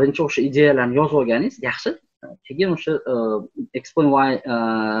birinchi o'sha ideyalarni yozib olganingiz yaxshi. Keyin o'sha explain why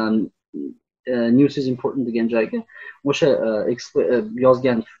news is important degan joyga o'sha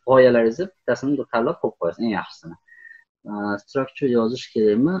yozgan g'oyalaringizni bittasini tanlab qo'yib qo'yasiz, eng yaxshisini. Structure yozish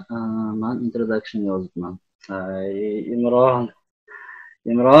kerakmi? Men introduction yozibman.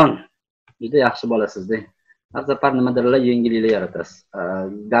 Imron, juda yaxshi bolasizda. Har safar nimadirlar yengilliklar yaratasiz.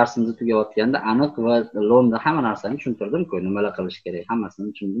 Darsimizni tugayotganda aniq va lo'nda hamma narsani tushuntirdim-ku, nimalar qilish kerak, hammasini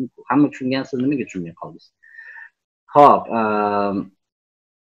tushundim-ku. Hamma tushungan, siz nimaga tushunmay qoldingiz? Xo'p,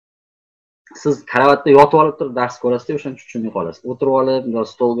 siz karavotda yotib olib turib dars ko'rasiz, o'shani tushunmay qolasiz. O'tirib olib,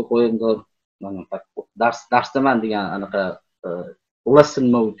 stolga qo'yib, mana darsdaman degan anaqa lesson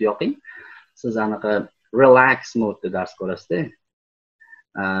mode yoqing. Siz anaqa relax mode dars ko'rasiz-da.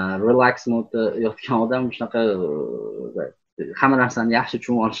 Relax mode yotgan odam shunaqa hamma narsani yaxshi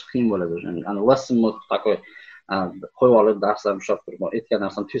tushunib olish qiyin bo'ladi. Ana lesson mode takoy qo'yib olib darsdan ushlab turib, aytgan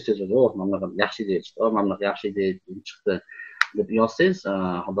narsani tez-tez yozib, mana bunaqa yaxshi ideya chiqdi, mana bunaqa yaxshi ideya chiqdi deb yozsangiz,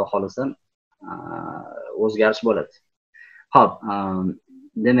 xudo xolasa o'zgarish bo'ladi. Xo'p,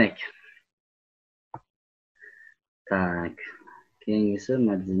 demak. Tak. Keyingisi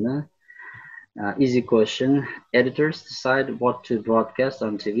Madina. Easy question. Editors decide what to broadcast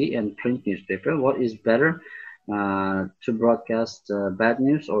on TV and print newspaper. What is better to broadcast bad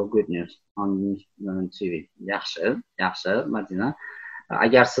news or good news on TV? Yaxshi, Madina.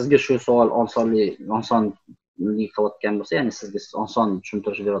 Agar sizga shu savol osonlik qilayotgan bo'lsa, ya'ni sizga oson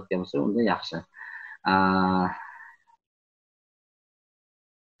tushuntirish berayotgan bo'lsa, unda yaxshi.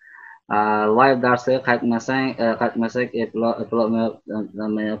 Live darsga qaytmasak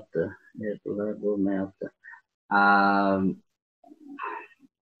eplamayapti.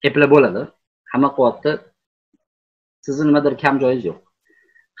 Epla bo'ladi. Hamma qilyapti. Sizni nimadir kam joyingiz yo'q.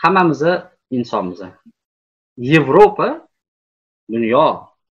 Hammamiz insonmiz. Yevropa, dunyo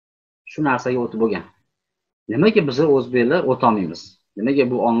shu narsaga o'tib bo'lgan. Nimaga biz o'zbeklar o'tolmaymiz? Nimaga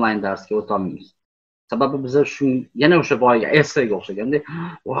bu onlayn darsga o'tolmaymiz? Sababi biz yana o'sha boyga essayga o'xshaganda,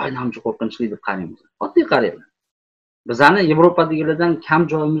 voy namchi qo'rqinchli deb qaraymiz. Oddiy qaranglar. Bizani Yevropadagilardan kam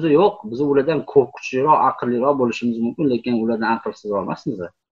joyimiz yo'q. Biz ulardan ko'p kuchliroq, aqlliroq bo'lishimiz mumkin, lekin ulardan aqlsiz emasmiz.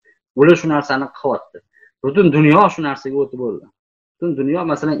 Ular shu narsani qilyapti. Butun dunyo shu narsaga o'tib bo'ldi. Butun dunyo,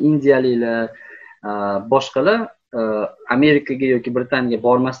 masalan, indiyaliklar, boshqalar Amerikaga yoki Britaniyaga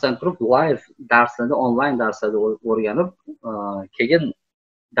bormasdan turib live darslarda, onlayn darslarda o'rganib, keyin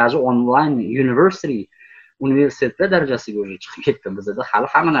даже onlayn universitetlar darajasiga o'zi chiqib ketdi. Bizda hali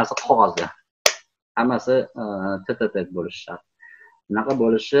hamma narsa qog'ozda. Hammasi tet bo'lishi shart. Bunaqa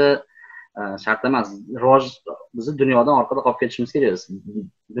bo'lishi shart emas. Biz dunyodan orqada qolib ketishimiz kerak.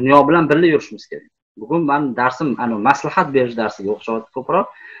 Dunyo bilan birga yurishimiz kerak. Bugun men darsim maslahat berish darsiga o'xshayapti ko'proq.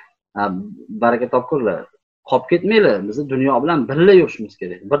 Baraka topkurlar. Qolib ketmaylar. Biz dunyo bilan birga yurishimiz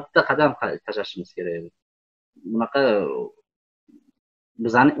kerak. Bitta qadam tashlashimiz kerak. Bunaqa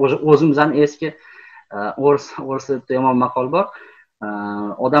bizani o'zimizdan eski o'rsda yomon maqol bor.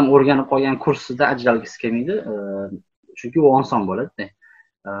 Odam o'rganib qolgan kursida ajralgisi kelmaydi. Chunki u oson bo'ladi-da.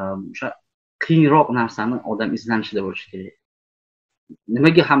 O'sha qiyinroq narsani odam izlanishida bo'lishi kerak.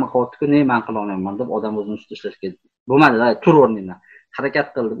 Nimaga hamma qilyapti-ku, men qila olmayman deb odam o'zini ustida ishlash kerak. Bo'lmadi, tur o'rningdan. Harakat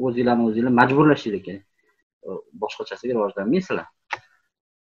qil deb o'zinglarni majburlashingiz kerak. Boshqachasiga rivojlanmaysizlar.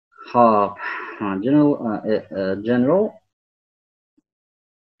 Xo'p, general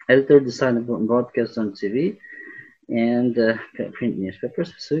editor decided to broadcast on TV and print newspapers.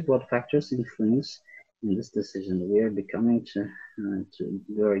 Specific what factors influence in this decision we are becoming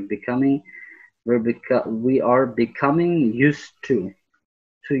we are becoming used to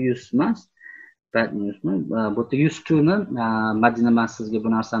use must bad news bu used to ni Madina men sizga bu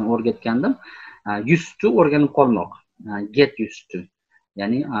narsani o'rgatgandim. Used to o'rganib qolmoq, get used to,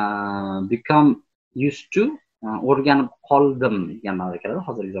 ya'ni become used to o'rganib qoldim degan ma'noga keladi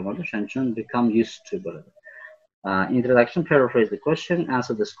hozirgi zamonda. Shuning uchun become used to bo'ladi. Introduction, paraphrase the question,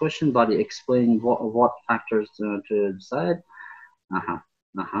 answer this question, body explain what factors to decide.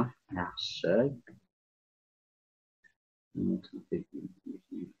 Yaxshi.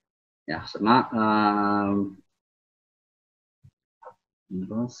 Yaxshi.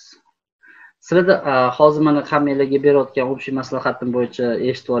 Sizlarda hozir mana hammanglarga berayotgan общий maslahatim bo'yicha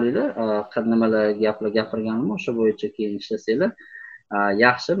eshitib olinglar. Nimalar gaplar gapirganim o'sha bo'yicha keyin ishlasanglar.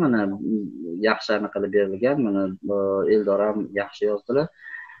 Yaxshi, mana yaxshi aniq qilib berilgan. Mana Eldor ham yaxshi yozdilar.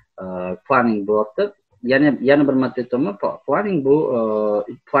 Planning bo'lyapti. Yana bir marta aytaman, planning bu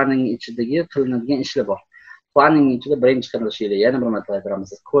planning ichidagi qilinadigan ishlar bor. Planning ichida birinchi qilishinglar, yana bir marta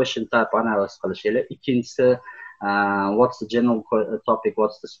aytamiz, question type analysis qilishinglar. Ikkinchisi what's the general topic,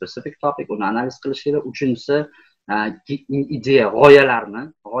 what's the specific topic, uni analiz qilishinglar. Uchinchisi ideya,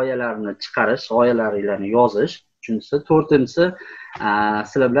 g'oyalarni chiqarish, g'oyalaringizni yozish. Uchinchisi, to'rtinchisi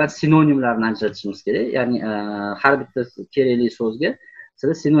sizlar bilan sinonimlarni ajratishimiz kerak. Ya'ni har bitta kerakli so'zga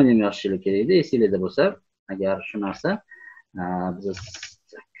sizlar sinonim yozishingiz kerak edi. Esingizda bo'lsa, agar shu narsa biz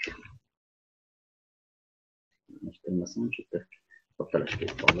ishtirmasam shu yerda to'xtalash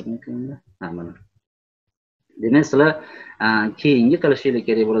kerak bo'ladi. Mana demak, sizlar keyingi qilishingiz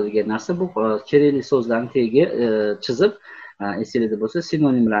kerak bo'ladigan narsa bu kerakli so'zlarni tagiga chizib, esingizda bo'lsa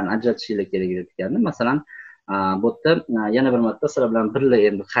sinonimlarni ajratishingiz kerak ekan. Masalan, bu yerda yana bir marta sizlar bilan birga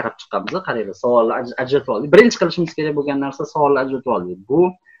endi qarab chiqamiz. Qaranglar, savollar ajratib oldik. Birinchi qilishimiz kerak bo'lgan narsa savollar ajratib oldik. Bu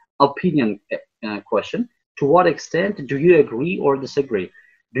opinion question. To what extent do you agree or disagree?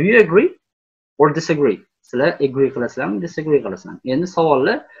 Do you agree or disagree? Sizlar agree qilasizlarmi, disagree qilasizlarmi? Endi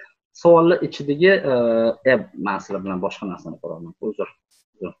savollar ichidagi men sizlar bilan boshqa narsani ko'raman. Uzr.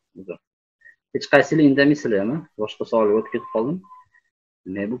 Hech qaysinglar indamaysizlarmi? Boshqa savolga o'tib ketib qoldim.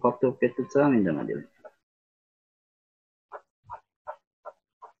 Men bu katta bo'lib ketdi desam indamadinglar.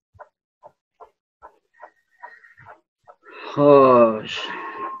 Xo'sh.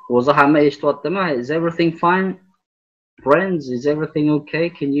 O'zi hamma eshityaptimi? Is everything fine? Friends, is everything okay?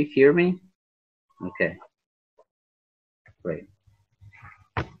 Can you hear me? Okay. Great.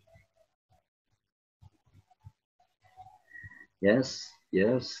 Yes,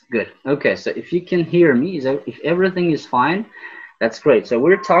 good. Okay, so if you can hear me, if everything is fine, that's great. So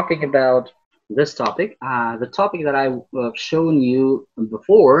we're talking about this topic. The topic that I've shown you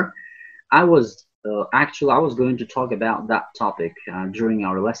before, I was going to talk about that topic during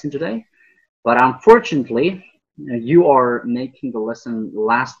our lesson today, but unfortunately, you are making the lesson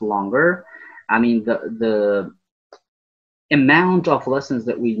last longer. I mean, the amount of lessons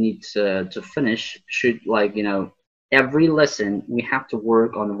that we need to finish should, like, you know, every lesson we have to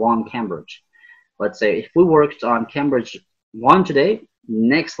work on one Cambridge. Let's say if we worked on Cambridge 1 today,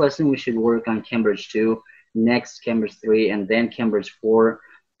 next lesson we should work on Cambridge 2, next Cambridge 3, and then Cambridge 4,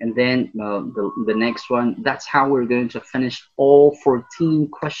 and then the next one. That's how we're going to finish all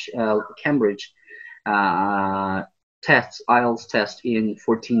 14 Cambridge tests, IELTS tests in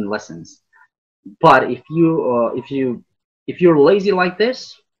 14 lessons. But if you're lazy like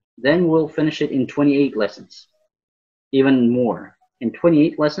this, then we'll finish it in 28 lessons, even more. In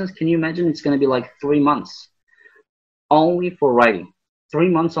 28 lessons, can you imagine? It's going to be like 3 months only for writing. 3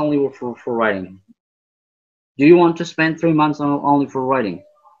 months only for writing. Do you want to spend 3 months only for writing?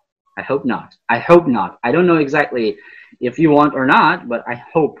 I hope not. I hope not. I don't know exactly if you want or not, but I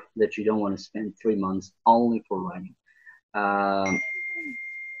hope that you don't want to spend 3 months only for writing.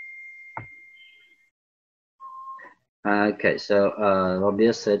 Okay, so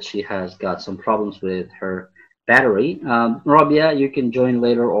Rabia said she has got some problems with her battery. Rabia, you can join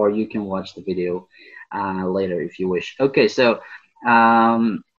later, or you can watch the video later if you wish. Okay, so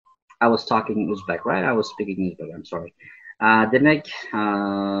I was talking Uzbek, right? I was speaking Uzbek. I'm sorry. Demek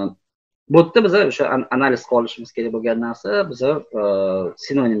bu yerda biz o'sha analiz qilishimiz kerak bo'lgan narsa biz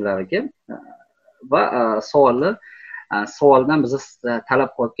sinonimlarga va savoldan biz talab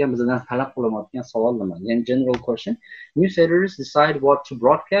qilayotgan, bizdan talab qilinayotgan savol nima? Yani general question. News editors decide what to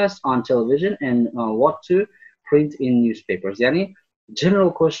broadcast on television and what to print in newspapers. Yani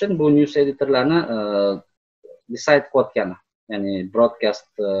general question bu news editorlarni decide qilayotgani. Yani broadcast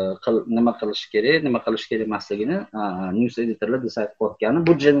nima qilish kerak, nima qilish kerak emasligini news editorlar decide qilayotgani.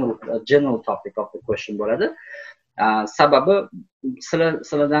 Bu general topic of the question bo'ladi. Sababi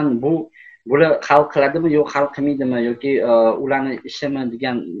sizlardan bu bular hal qiladimi yo'q hal qilmaydimi yoki ularni ishimi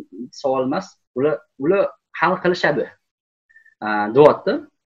degan savol emas. Ular hal qilishadi deyapti.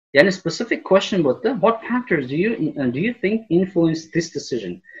 Ya'ni specific question bo'pti. What factors do you think influence this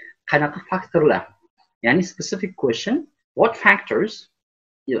decision? Qanaqa faktorlar? Ya'ni specific question. What factors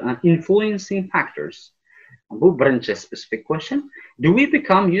influencing factors? Bu birinchi specific question. Do we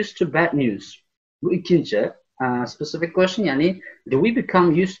become used to bad news? Bu ikkinchi specific question. Ya'ni do we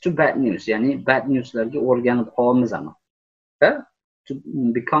become used to bad news? Ya'ni bad newslarga o'rganib qolamizmi? To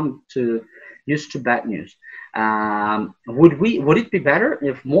become used to bad news. Would it be better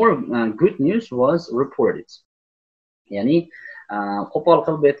if more good news was reported? Ya'ni qo'pol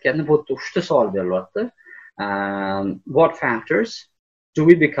qilib aytganda bu yerda 3 ta savol berilyapti. What factors do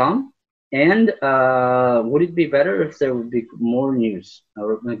we become, and would it be better if there would be more news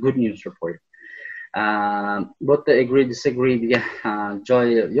or good news reported? Bu yerda agree disagree degan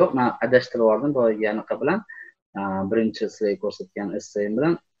joyi yo'q. Men adashtirib oldim boyagi anaqa bilan. Birinchi sizlarga ko'rsatgan essayim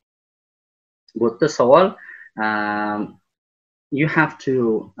bilan. Bu yerda savol you have to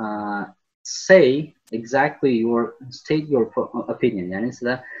say exactly state your opinion. Ya'ni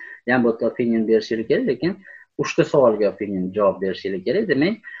sizlar ham bu yerda opinion berishingiz kerak, lekin 3 ta savolga opinion javob berishingiz kerak.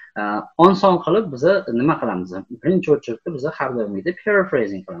 Demak, oson qilib biz nima qilamiz? Birinchi o'rinda biz har doimgidek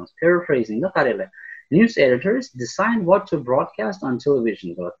paraphrasing qilamiz. Paraphrasingda qaranglar. News editors decide what to broadcast on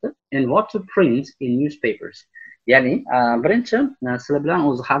television and what to print in newspapers. Ya'ni birinchi sizlar bilan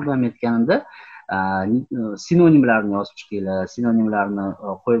o'zi har doim aytganimda sinonimlarni yozib chiqinglar, sinonimlarni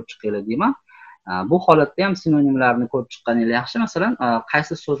qo'yib chiqinglar deyman. Bu holatda ham sinonimlarni ko'rib chiqqaningiz yaxshi. Masalan,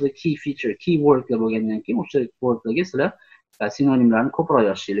 qaysi so'zga key feature, key wordlar bo'lgandan keyin o'sha wordlarga sizlar sinonimlarni ko'proq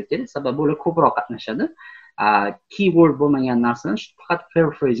yozishingiz kerak. Sababi ular ko'proq qatnashadi. Keyword bo'lmagan narsani faqat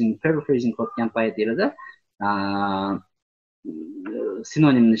paraphrasing qilayotgan paytingizda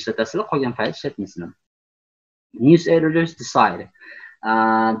sinonimni ishlatasizlar, qolgan payt ishlatmaysizlar. News editors decide.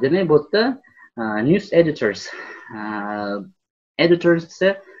 Demak, bu yerda news editors esa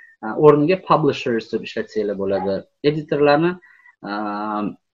o'rniga publishers deb ishlatsanglar bo'ladi. Editorlarni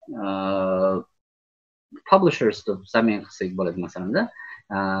publishers deb zamin qilsak bo'ladi masalanda.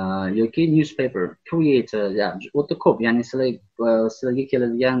 Yoki newspaper creator, o'ta ko'p. Ya'ni sizlarga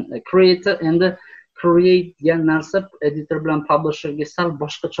keladigan creator endi create degan narsa editor bilan publisherga sal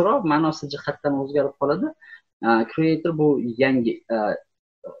boshqacharoq ma'nosi jihatdan o'zgarib qoladi. Creator bu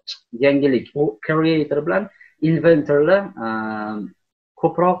yangilik. U creator bilan inventorlar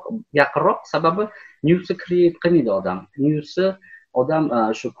ko'proq yaqinroq, sababi newsni create qilmaydi odam. Newsni odam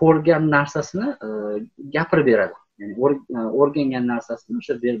shu ko'rgan narsasini gapirib beradi. Ya'ni o'rgangan narsasini,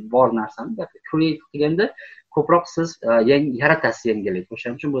 o'sha bor narsani create qilganda ko'proq siz yaratasiz yangilik.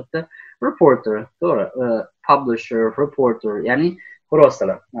 O'shaning uchun bu yerda reporter, to'g'ri, publisher, reporter, ya'ni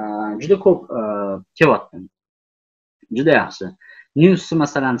ko'ryapsizlar, juda ko'p kelyapti. Juda yaxshi. News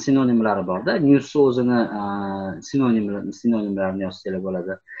masalan sinonimlari borda. News o'zini sinonimlarini yozsanglar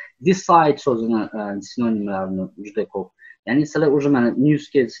bo'ladi. Decide so'zini sinonimlarini juda ko'p. Ya'ni sizlar уже mana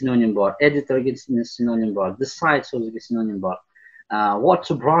newsga sinonim bor, editorga sinonim bor, decide so'ziga sinonim bor. What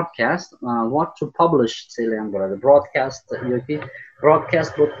to broadcast, what to publish desanglar ham bo'ladi. Broadcast yoki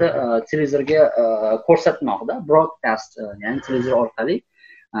broadcast bu yerda televizorga ko'rsatmoqda. Broadcast ya'ni televizor orqali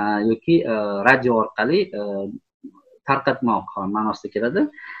yoki radio orqali tarqatmoq ma'nosida keladi.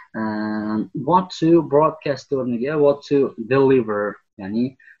 What to broadcast o'rniga what to deliver,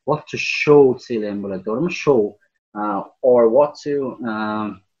 ya'ni what to show desanglar ham bo'ladi, to'g'rimi? Show. Or what to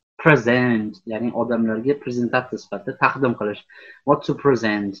present, ya'ni odamlarga prezentatsiya sifatida taqdim qilish. What to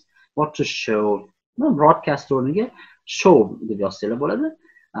present, what to show. Broadcast o'rniga show deb yozsanglar bo'ladi.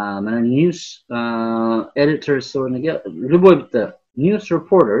 Mana news editors o'rniga любой bitta news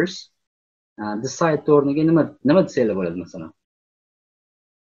reporters decide o'rniga nima desanglar bo'ladi masalan.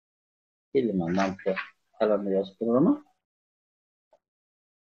 Kelaman, men qalamda yozib qo'yaman.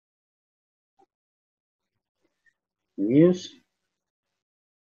 News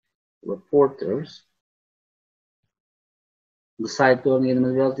reporters decide o'rniga nima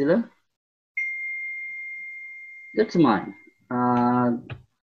yozdinglar? Determine.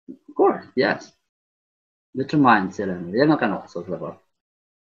 Of course, yes. Determine desanglar. Yana qanaqa so'zlar bor?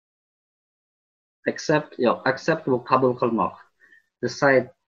 Accept, yo'q, accept bu qabul qilmoq. Decide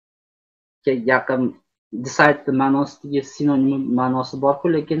ga yaqin, decide ma'nosidagi sinonim ma'nosi bor-ku,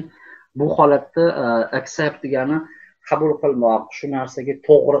 lekin bu holatda accept degani qabul qilmoq, shu narsaga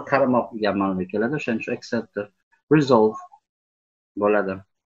to'g'ri qaramoq degan ma'noga keladi. O'shaning uchun accept, resolve bo'ladi.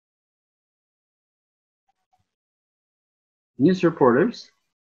 News reporters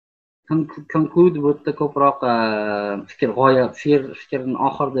conclude bu yerda ko'proq fikr, g'oya, fikrni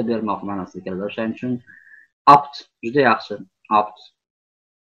oxirida bermoq ma'nosida keladi. O'shaning uchun opt juda yaxshi. Opt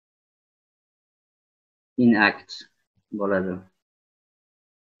inact bo'ladi.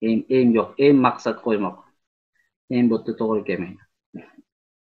 Aim yo'q, aim maqsad qo'ymoq. Aim bu yerda to'g'ri kelmaydi.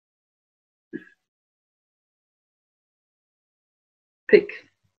 Pick,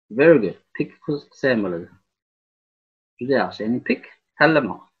 very good. Pick qilsa ham bo'ladi. Juda yaxshi. Ya'ni pick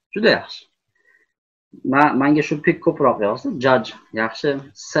tanlamoq. Juda yaxshi. Menga shu pick ko'proq yoqdi. Judge yaxshi.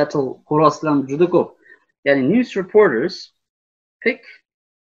 Settle quroslam juda ko'p. Ya'ni news reporters pick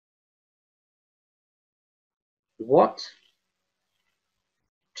what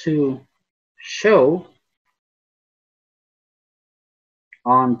to show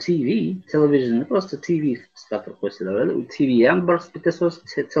on TV, television, просто TV sifatida qo'ysalar bo'ladi. TV ham bitta so'z,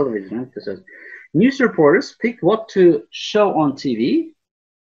 television ham bitta so'z. News reporters pick what to show on TV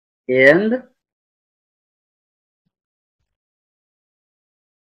and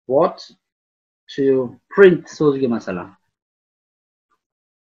what to print so'ziga masalan.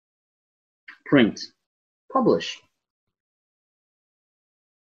 Print, publish.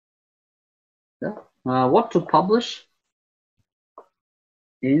 What to publish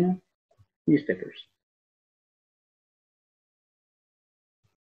in newspapers.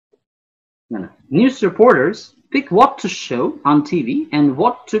 News reporters pick what to show on TV and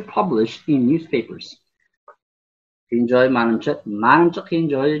what to publish in newspapers. Enjoy manimcha qiyin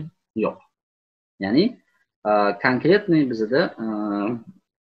joyi yo'q. Ya'ni konkretniy bizda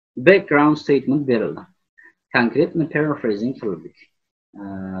background statement berildi. Konkretniy paraphrasing qildik.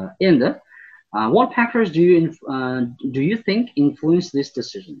 Endi what factors do you think influence these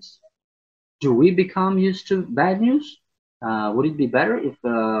decisions? Do we become used to bad news? Would it be better if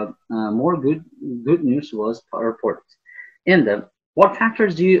more good news was reported? And what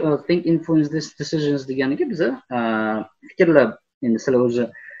factors do you think influence these decisions? Deganiga biza fikrlab, endi sizlar o'zi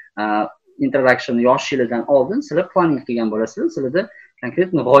introduction yosh yilidan oldin sizlar planning qilgan bo'lasizlar. Sizlarda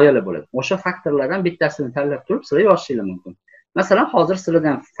konkretniy g'oyalar bo'ladi. O'sha faktorlardan bittasini tanlab turib sizlar yozishingiz mumkin. Masalan, hozir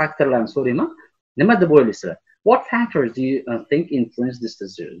sizlardan faktorlarni so'rayman. Nima deb o'ylaysizlar? What factors do you think influence this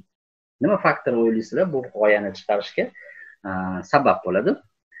decision? Nima faktor o'ylaysizlar bu g'oyani chiqarishga sabab bo'ladi?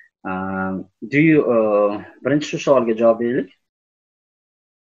 Do you birinchi shu savolga javob beraylik.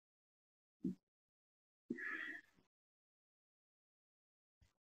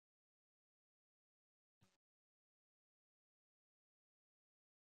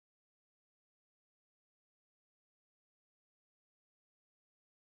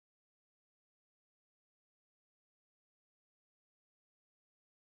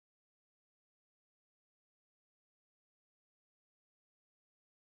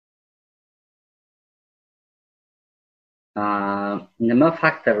 Nima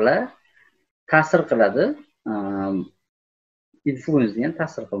faktorlar ta'sir qiladi? Influence degan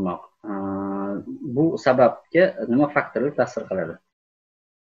ta'sir qilmoq. Bu sababga nima faktorlar ta'sir qiladi?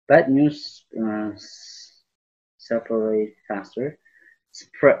 Bad news separate faster.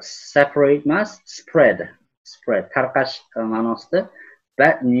 Separate emas, spread. Tarqash ma'nosida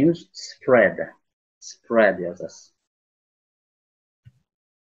bad news spread. Spread yozasiz.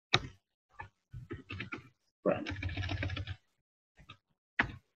 Spread.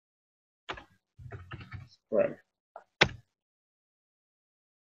 Spread.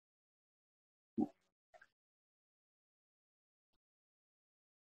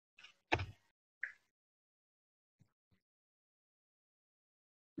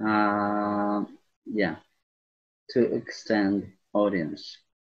 Yeah, to extend audience.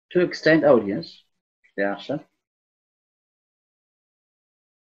 To extend audience. Yaxshi.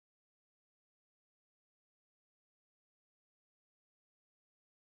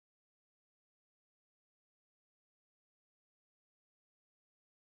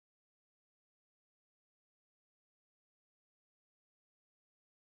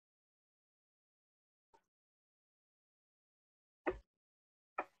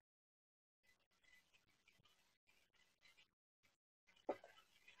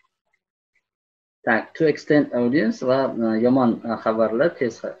 Tak, to extend audience va yomon xabarlar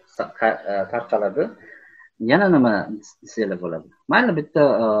tez tarqaladi. Yana nima desanglar bo'ladi? Mayli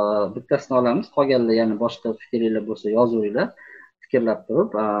bittasini olamiz, qolganlar yana boshqa fikringlar bo'lsa yozuringlar, fikrlab turib,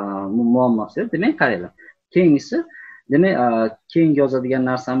 muammosi yo'q. Demak, qaranglar. Keyingisi, demak, keyingi yozadigan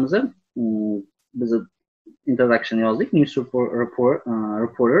narsamiz biz introduction yozdik. News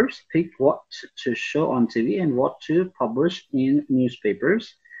reporters pick what to show on TV and what to publish in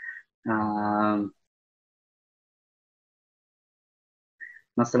newspapers.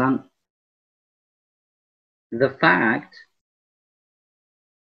 Masalan, the fact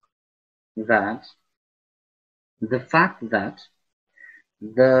that the fact that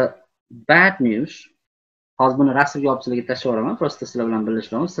the bad news, hozir buni rasmga olib sizlarga tashlab yuboraman, prosta sizlar bilan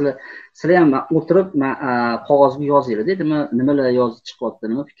bilishim. Sizlar ham o'tirib qog'ozga yozinglar, nimalar yozib chiqyapti,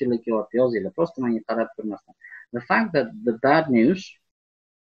 nima fikrlar kelyapti yozinglar. Prosta menga qarab turmasdan. The fact that the bad news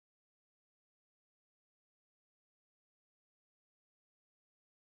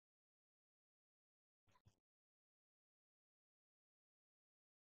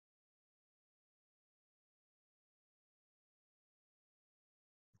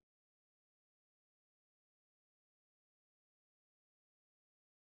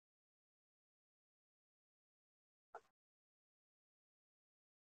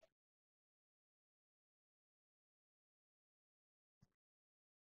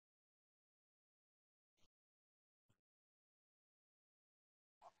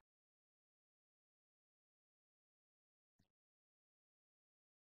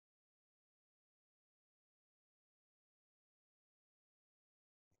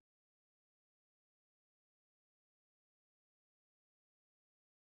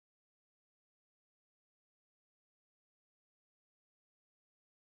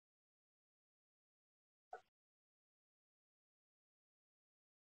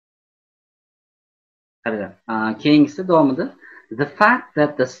keyingisi davomida the fact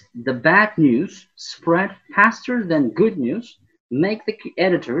that the bad news spread faster than good news make the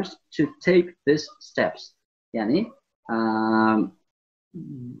editors to take these steps. Ya'ni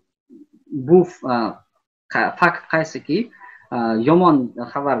bu fakt qaysiki yomon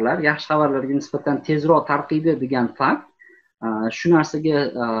xabarlar yaxshi xabarlarga nisbatan tezroq tarqaydi degan fakt shu narsaga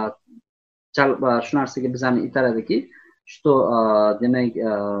bizani itaradiki, что demak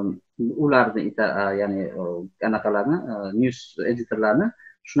ularni ya'ni anaqalarni news editorlarni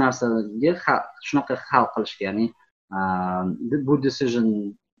shu narsaga shunaqa hal qilishga, ya'ni bu decision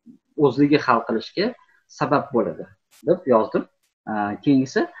o'zligi hal qilishga sabab bo'ladi deb yozdim.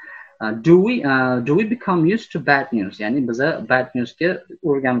 Keyingisi do we become used to bad news, ya'ni biza bad newsga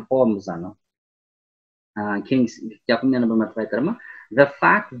o'rganib qolyapmizmi? Keyingisi gapimni yana bir marta aytiraman. The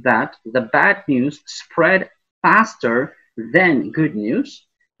fact that the bad news spread faster than good news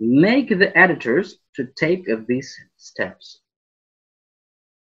make the editors to take these steps.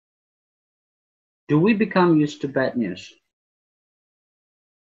 Do we become used to bad news?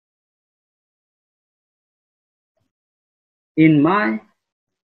 In my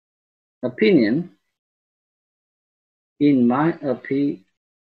opinion,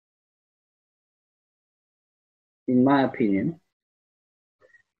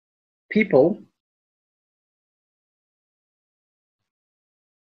 people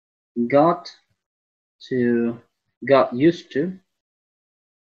got used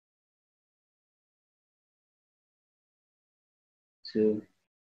to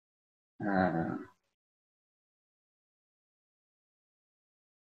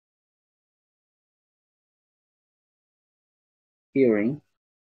hearing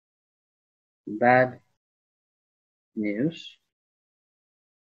bad news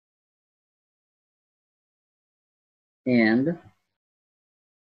and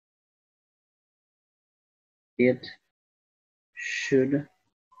it should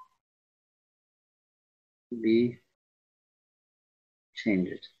be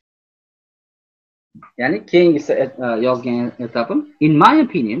changed. Yani keyingisi yozgan etapim. In my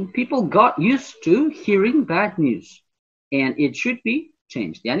opinion, people got used to hearing bad news and it should be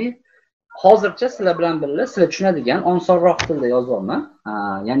changed. Yani hozircha sizlar bilan birga sizlar tushunadigan osonroq tilda yozyapman.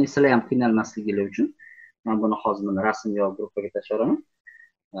 Ya'ni sizlar ham qiynalmasligingiz uchun men buni hozir mana rasmga olib gruppaga tashladim.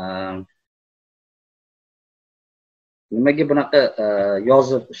 Nimaga bunaqa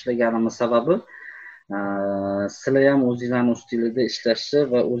yozib ishlaganimiz sababi sizlar ham o'zingizlarning ustingizda ishlashni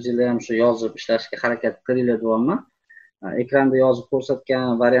va o'zingizlar ham shu yozib ishlashga harakat qilinglar deyapman. Ekranda yozib ko'rsatgan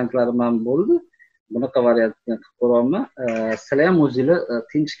variantlarim ham bo'ldi. Bunaqa variantni qilib ko'ryapman. Sizlar ham o'zingizlar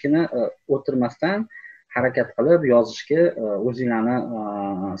tinchgina o'tirmasdan harakat qilib yozishga, o'zingizlarni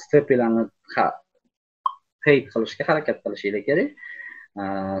steplarni paid qilishga harakat qilishinglar kerak.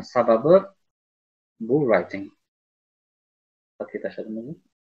 Sababi bu writing. Qat'iy tashladimmi?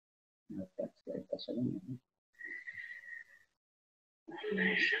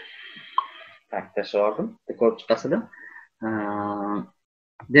 Tashladim. Ko'rib chiqasizlar.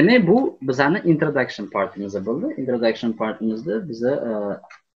 Demak, bu bizani introduction partimiz bo'ldi. Introduction partimizda biz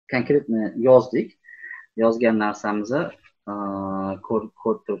konkretni yozdik. Yozgan narsamizni ko'rib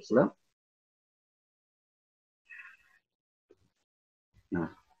turibsizlar.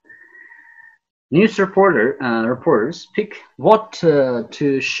 News reporters pick what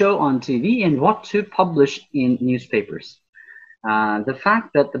to show on TV and what to publish in newspapers. The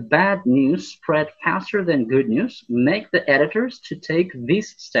fact that the bad news spread faster than good news make the editors to take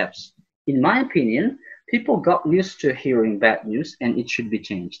these steps. In my opinion, people got used to hearing bad news and it should be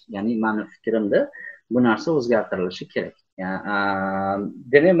changed. Ya'ni mani fikrimda bu narsa o'zgartirilishi kerak.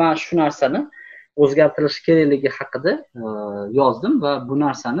 Demak, men shu narsani o'zgartirilishi kerakligi haqida yozdim va bu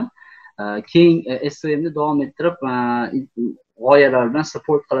narsani keyin essayimni davom ettirib g'oyalar bilan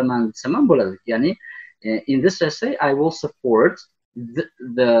support qilaman desam ham bo'ladi. Ya'ni in this essay I will support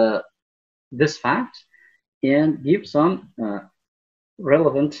this fact and give some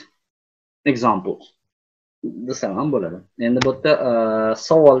relevant examples desam ham bo'ladi. Endi bu yerda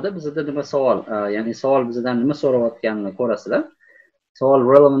savolda bizda nima savol, ya'ni savol bizdan nima so'rayotganini ko'rasizlar. Savol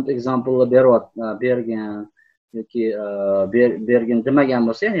relevant example'lar bergan yoki bergan demagan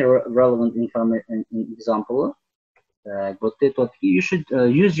bo'lsa, ya'ni relevant example bu yerda aytayotki, you should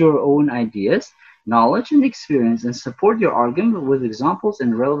use your own ideas, knowledge and experience and support your argument with examples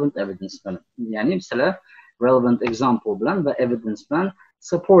and relevant evidence. Ya'ni sizlar relevant example bilan va evidence bilan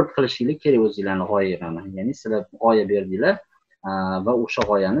support qilishinglar kerak o'zinglarning g'oyalarini. Ya'ni sizlar g'oya berdinglar va o'sha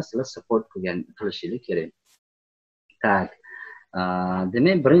g'oyani sizlar support qilishinglar kerak. Tak.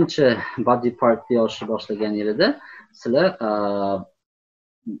 Demak, birinchi body partni yozishni boshlaganingizda sizlar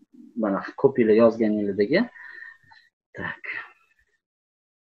mana kopiyalar yozganinglardagi tak.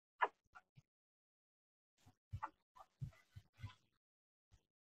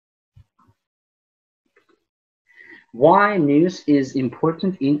 Why news is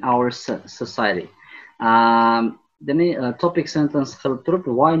important in our society. Demak, topic sentence qilib turib,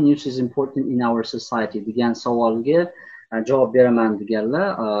 why news is important in our society degan savolga javob beraman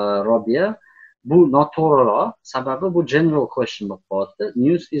deganlar Robiya. Bu noto'g'riroq, sababi bu general question bo'lib qoldi.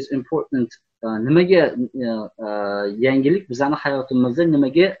 News is important. Nimaga yangilik bizning hayotimizda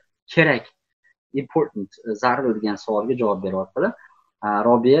nimaga kerak? Important, zarur degan savolga javob beryaptilar.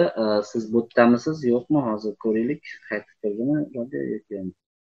 Robiya, siz bu yerdamisiz, yo'qmi? Hozir ko'raylik. Qaytib kelgani Robiya yo'q.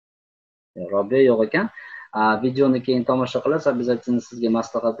 Robiya yo'q ekan. Videoni keyin tomosha qilasiz. Обязательно sizga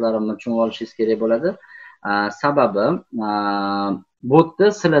maslahatlarimni tushunib olishingiz kerak bo'ladi. Sababi bu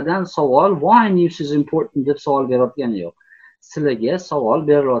yerda sizlardan savol why news is important deb savol berayotgani yo'q. Sizlarga savol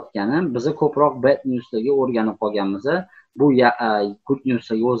berilayotgani biza ko'proq bad newslarga o'rganib qolganmiz. Bu good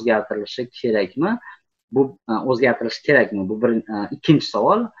newslarga o'zgartirilishi kerakmi? Bu o'zgartirish kerakmi? Bu ikkinchi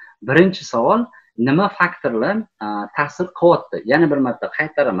savol. Birinchi savol, nima faktorlar ta'sir qilyapti? Yana bir marta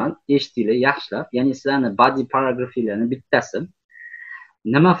qaytaraman, eshitinglar yaxshilab. Ya'ni sizlarning body paragraflarning bittasi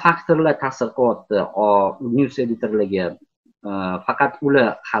nima faktorlar ta'sir qilyapti news editorlarga faqat ular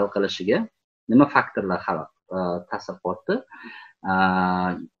hal qilishiga nima faktorlar ta'sir qilyapti?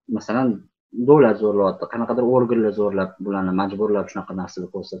 Masalan, davlat zo'rlayapti, qanaqadir organlar zo'rlab bularni majburlab shunaqa narsalar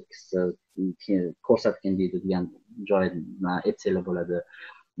ko'rsatgan deydi degan joyni aytsanglar bo'ladi.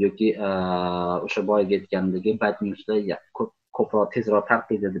 Yoki o'sha boyga aytgandagi bad newslar ko'proq tezroq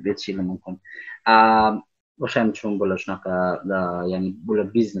tarqaydi deb aytishingiz mumkin. O'shaning uchun bular shunaqa, ya'ni bular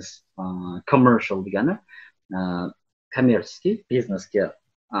biznes, commercial degani kommersiy biznesga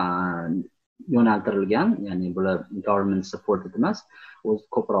yo'naltirilgan, ya'ni bular government supported emas, o'z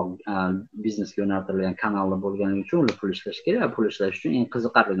ko'proq biznesga yo'naltirilgan kanallar bo'lgani uchun ular pul ishlash kerak. Pul ishlash uchun eng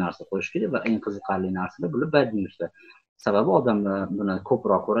qiziqarli narsa qo'yish kerak va eng qiziqarli narsalar bular bad newslar. Sababi odamlar buni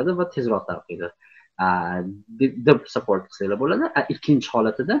ko'proq ko'radi va tezroq tarqaydi. Deb support qilsanglar bo'ladi. Ikkinchi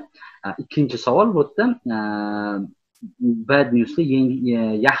holatida, ikkinchi savol bu yerda bad newslar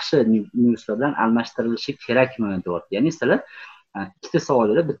yaxshi newslar bilan almashtirilishi kerakmi deyapti. Ya'ni sizlar ikkita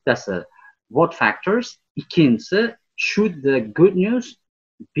savollar, bittasi what factors, ikkinchisi should the good news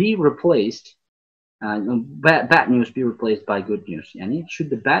be replaced, bad news be replaced by good news. Ya'ni should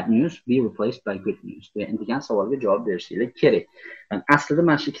the bad news be replaced by good news degan savolga javob berishinglar kerak. Aslida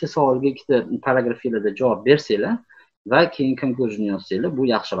mana shu ikkita savolga ikkita paragraflarda javob bersanglar va keyin conclusion yozsanglar bu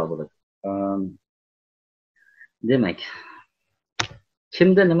yaxshiroq bo'ladi. Demak,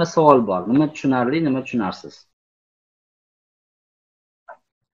 kimda nima savol bor? Nima tushunarli, nima tushunarsiz?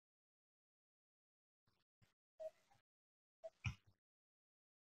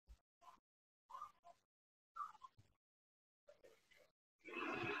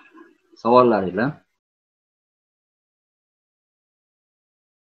 Savollaringlar.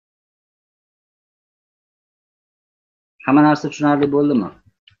 Hamma narsa tushunarli bo'ldimi?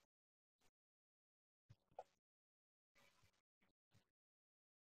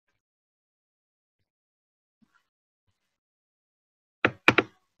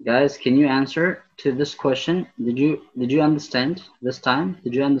 Guys, can you answer to this question? Did you understand this time?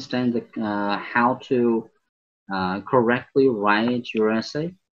 Did you understand how to correctly write your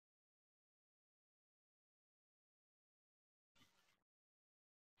essay?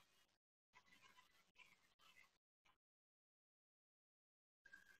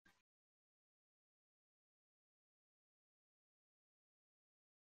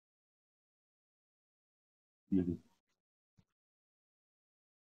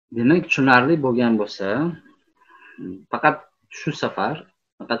 Demak, tushunarli bo'lgan bo'lsa, faqat shu safar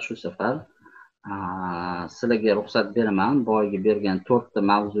sizlarga ruxsat beraman, boyagi bergan 4 ta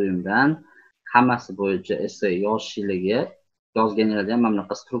mavzuyimdan hammasi bo'yicha essay yozishingizni, yozganingizda ham mana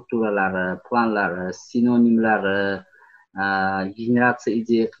bunaqa strukturalari, planlari, sinonimlari, generatsiya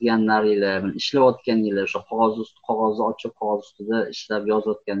ideya qilganlaringlar, ishlayotganinglar, o'sha qog'ozni ochib, qog'oz ustida ishlab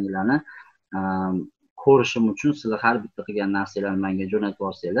yozayotganinglarni ko'rishim uchun sizlar har bitta qilgan narsalarni menga jo'natib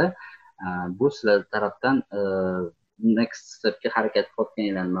yuborsanglar, bu sizlar tarafdan next stepga harakat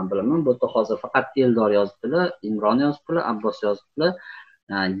qilayotganinglarni men bilaman. Bu yerda hozir faqat Eldor yozibdilar, Imron yozibdilar, Abbos yozibdilar.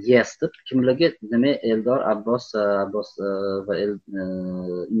 Yes deb kimlarga nima Eldor, Abbos va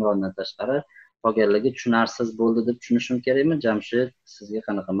Imrondan tashqari qolganlarga tushunarsiz bo'ldi deb tushunishim kerakmi? Jamshid, sizga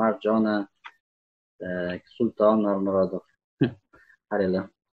qanaqa? Marjona, Sulton Normurodov. Qaranglar.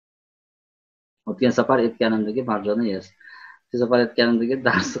 O'tgan safar aytganimdagi Marjona yes. O'tgan safar aytganimdagi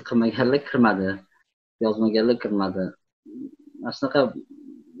darsni qilmaganlar kirmadi. Yozmaganlar kirmadi. Mana shunaqa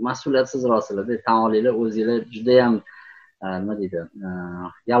mas'uliyatsiz rostlarda tan olinglar, o'zingizlar juda ham nima deydi?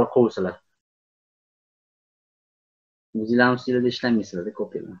 Yalqovsizlar. O'zingizlar ustida ishlamaysizlar,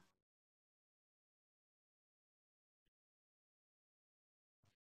 ko'pinglar.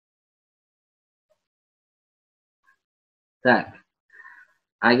 Tak.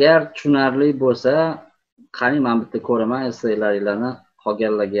 Agar tushunarli bo'lsa, qani men bitta ko'raman essaylaringlarni,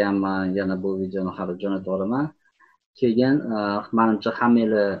 qolganlarga ham yana bu videoni hali jo'natib yuboraman. Keyin menimcha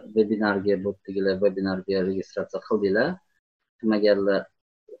hammanglar vebinarga, bo'tdigilar vebinarga registratsiya qildinglar. Qilmaganlar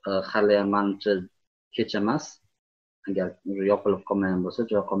hali ham menimcha kech emas. Agar yopilib qolmagan bo'lsa,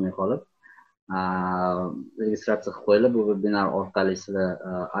 joy qolmay qolib, registratsiya qilib qo'yinglar. Bu webinar orqali sizlar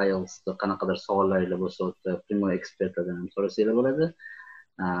IELTSda qanaqadir savollaringiz bo'lsa, o'tda primoy ekspertlardan ham so'rasanglar bo'ladi.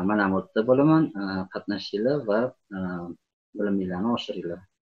 Men ham o'tda bo'laman, qatnashinglar va biliminglarni oshiringlar.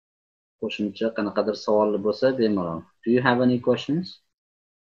 Qo'shimcha qanaqadir savollar bo'lsa, bemalol. Do you have any questions?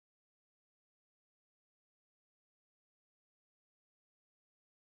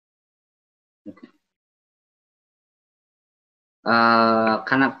 Okay.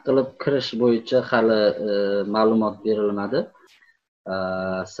 Qanaqa qilib kirish bo'yicha hali ma'lumot berilmadi.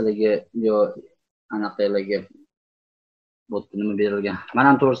 Sizlarga yo anaqalarga bo'tdi nima berilgan. Men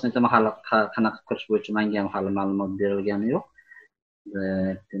ham to'g'risini aytaman, hali qanaqa kirish bo'yicha menga ham hali ma'lumot berilgani yo'q.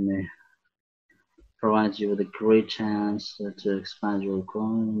 Provides you with a great chance to expand your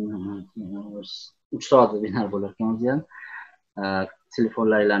course. 3 soat webinar bo'lar ekan o'zi ham.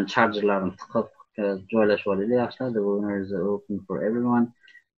 Telefonlaringlarni chargerlarini tiqib joylashib olinglar yaxshilab. The webinar is open for everyone.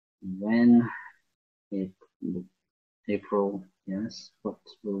 When April, yes, what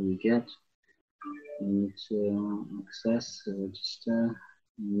will you get? You need to access, register,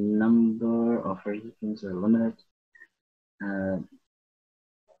 number of participants are limited.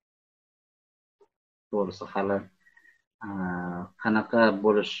 To'g'risi hali qanaqa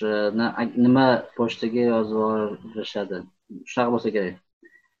bo'lishini, nima pochtaga yozib yuborishadi. Shunaqa bo'lsa kerak.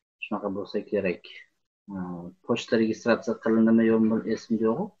 Shunaqa bo'lsa kerak. Pochta registratsiya qilindimi yo'qmi esimda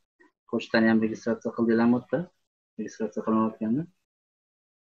yo'q. Pochtani ham registratsiya qildinglarmi o'tda? Registratsiya qilinayotganda.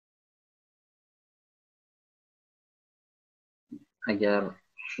 Agar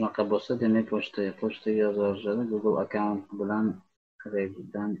shunaqa bo'lsa, demak pochtaga yozib yuborishadi. Google account bilan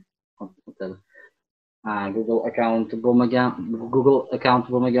regidan o'tadi. Google account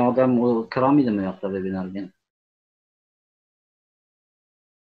bo'lmagan odam kira olmaydimi yoqda webinarga?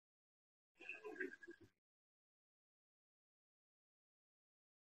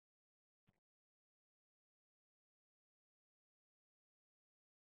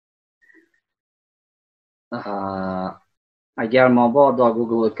 Agar mabodo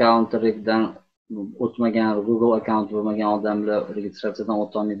Google accountdan o'tmagan, Google account bo'lmagan odamlar registratsiyadan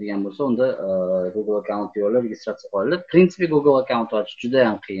o'ta olmaydigan bo'lsa, unda Google account yo'li registratsiya qiladi. Prinsipi Google account ochish juda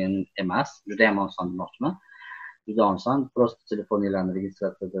ham qiyin emas, juda ham oson demoqchiman. Juda oson, prosta telefoningizlarni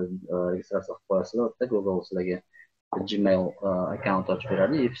registratsiya qilib qo'yasizlar, o'tda Google sizlarga Gmail account ochib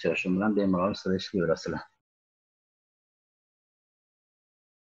beradi, и все, shu bilan bemalol sizlar ishlayverasizlar.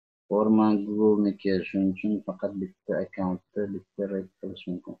 Forma Google'niki, shuning uchun faqat bitta akkauntni bitta rad qilish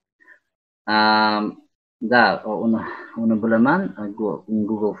mumkin. Da, uni bilaman.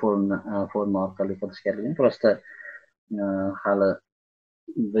 Google forma orqali qilish kerak. Prosta hali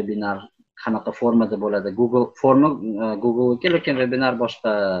webinar qanaqa formada bo'ladi? Google forma Google'ga, lekin webinar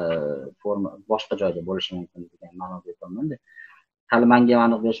boshqa joyda bo'lishi mumkin degan ma'noda aytaman-da. Hali menga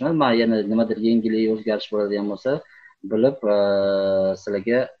aniq berishmadi. Men yana nimadir yangilik o'zgarish bo'ladigan bo'lsa, bilib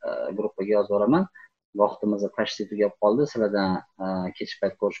sizlarga gruppaga yozib yuboraman. Vaqtimizni tashdi tugab qoldi. Sizlardan kech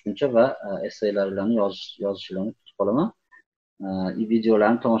payt ko'rishguncha va essaylarni yozishlarini kutib qolaman.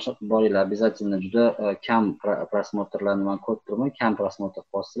 Videolarni tomosha qilib boringlar. Обязательно juda kam prosmotrlarni men ko'rib turman, kam prosmotr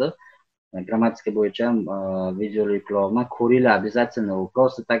qilyapsizlar. Grammatika bo'yicha ham videolar yuklab ko'ringlar. Обязательно.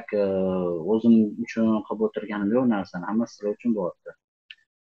 Просто так o'zim uchun qilib o'tirganim yo'q narsani. Hamma sizlar uchun bo'lyapti.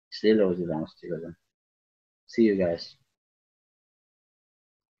 İşleyler o'zinglarni ustingizdan. See you guys.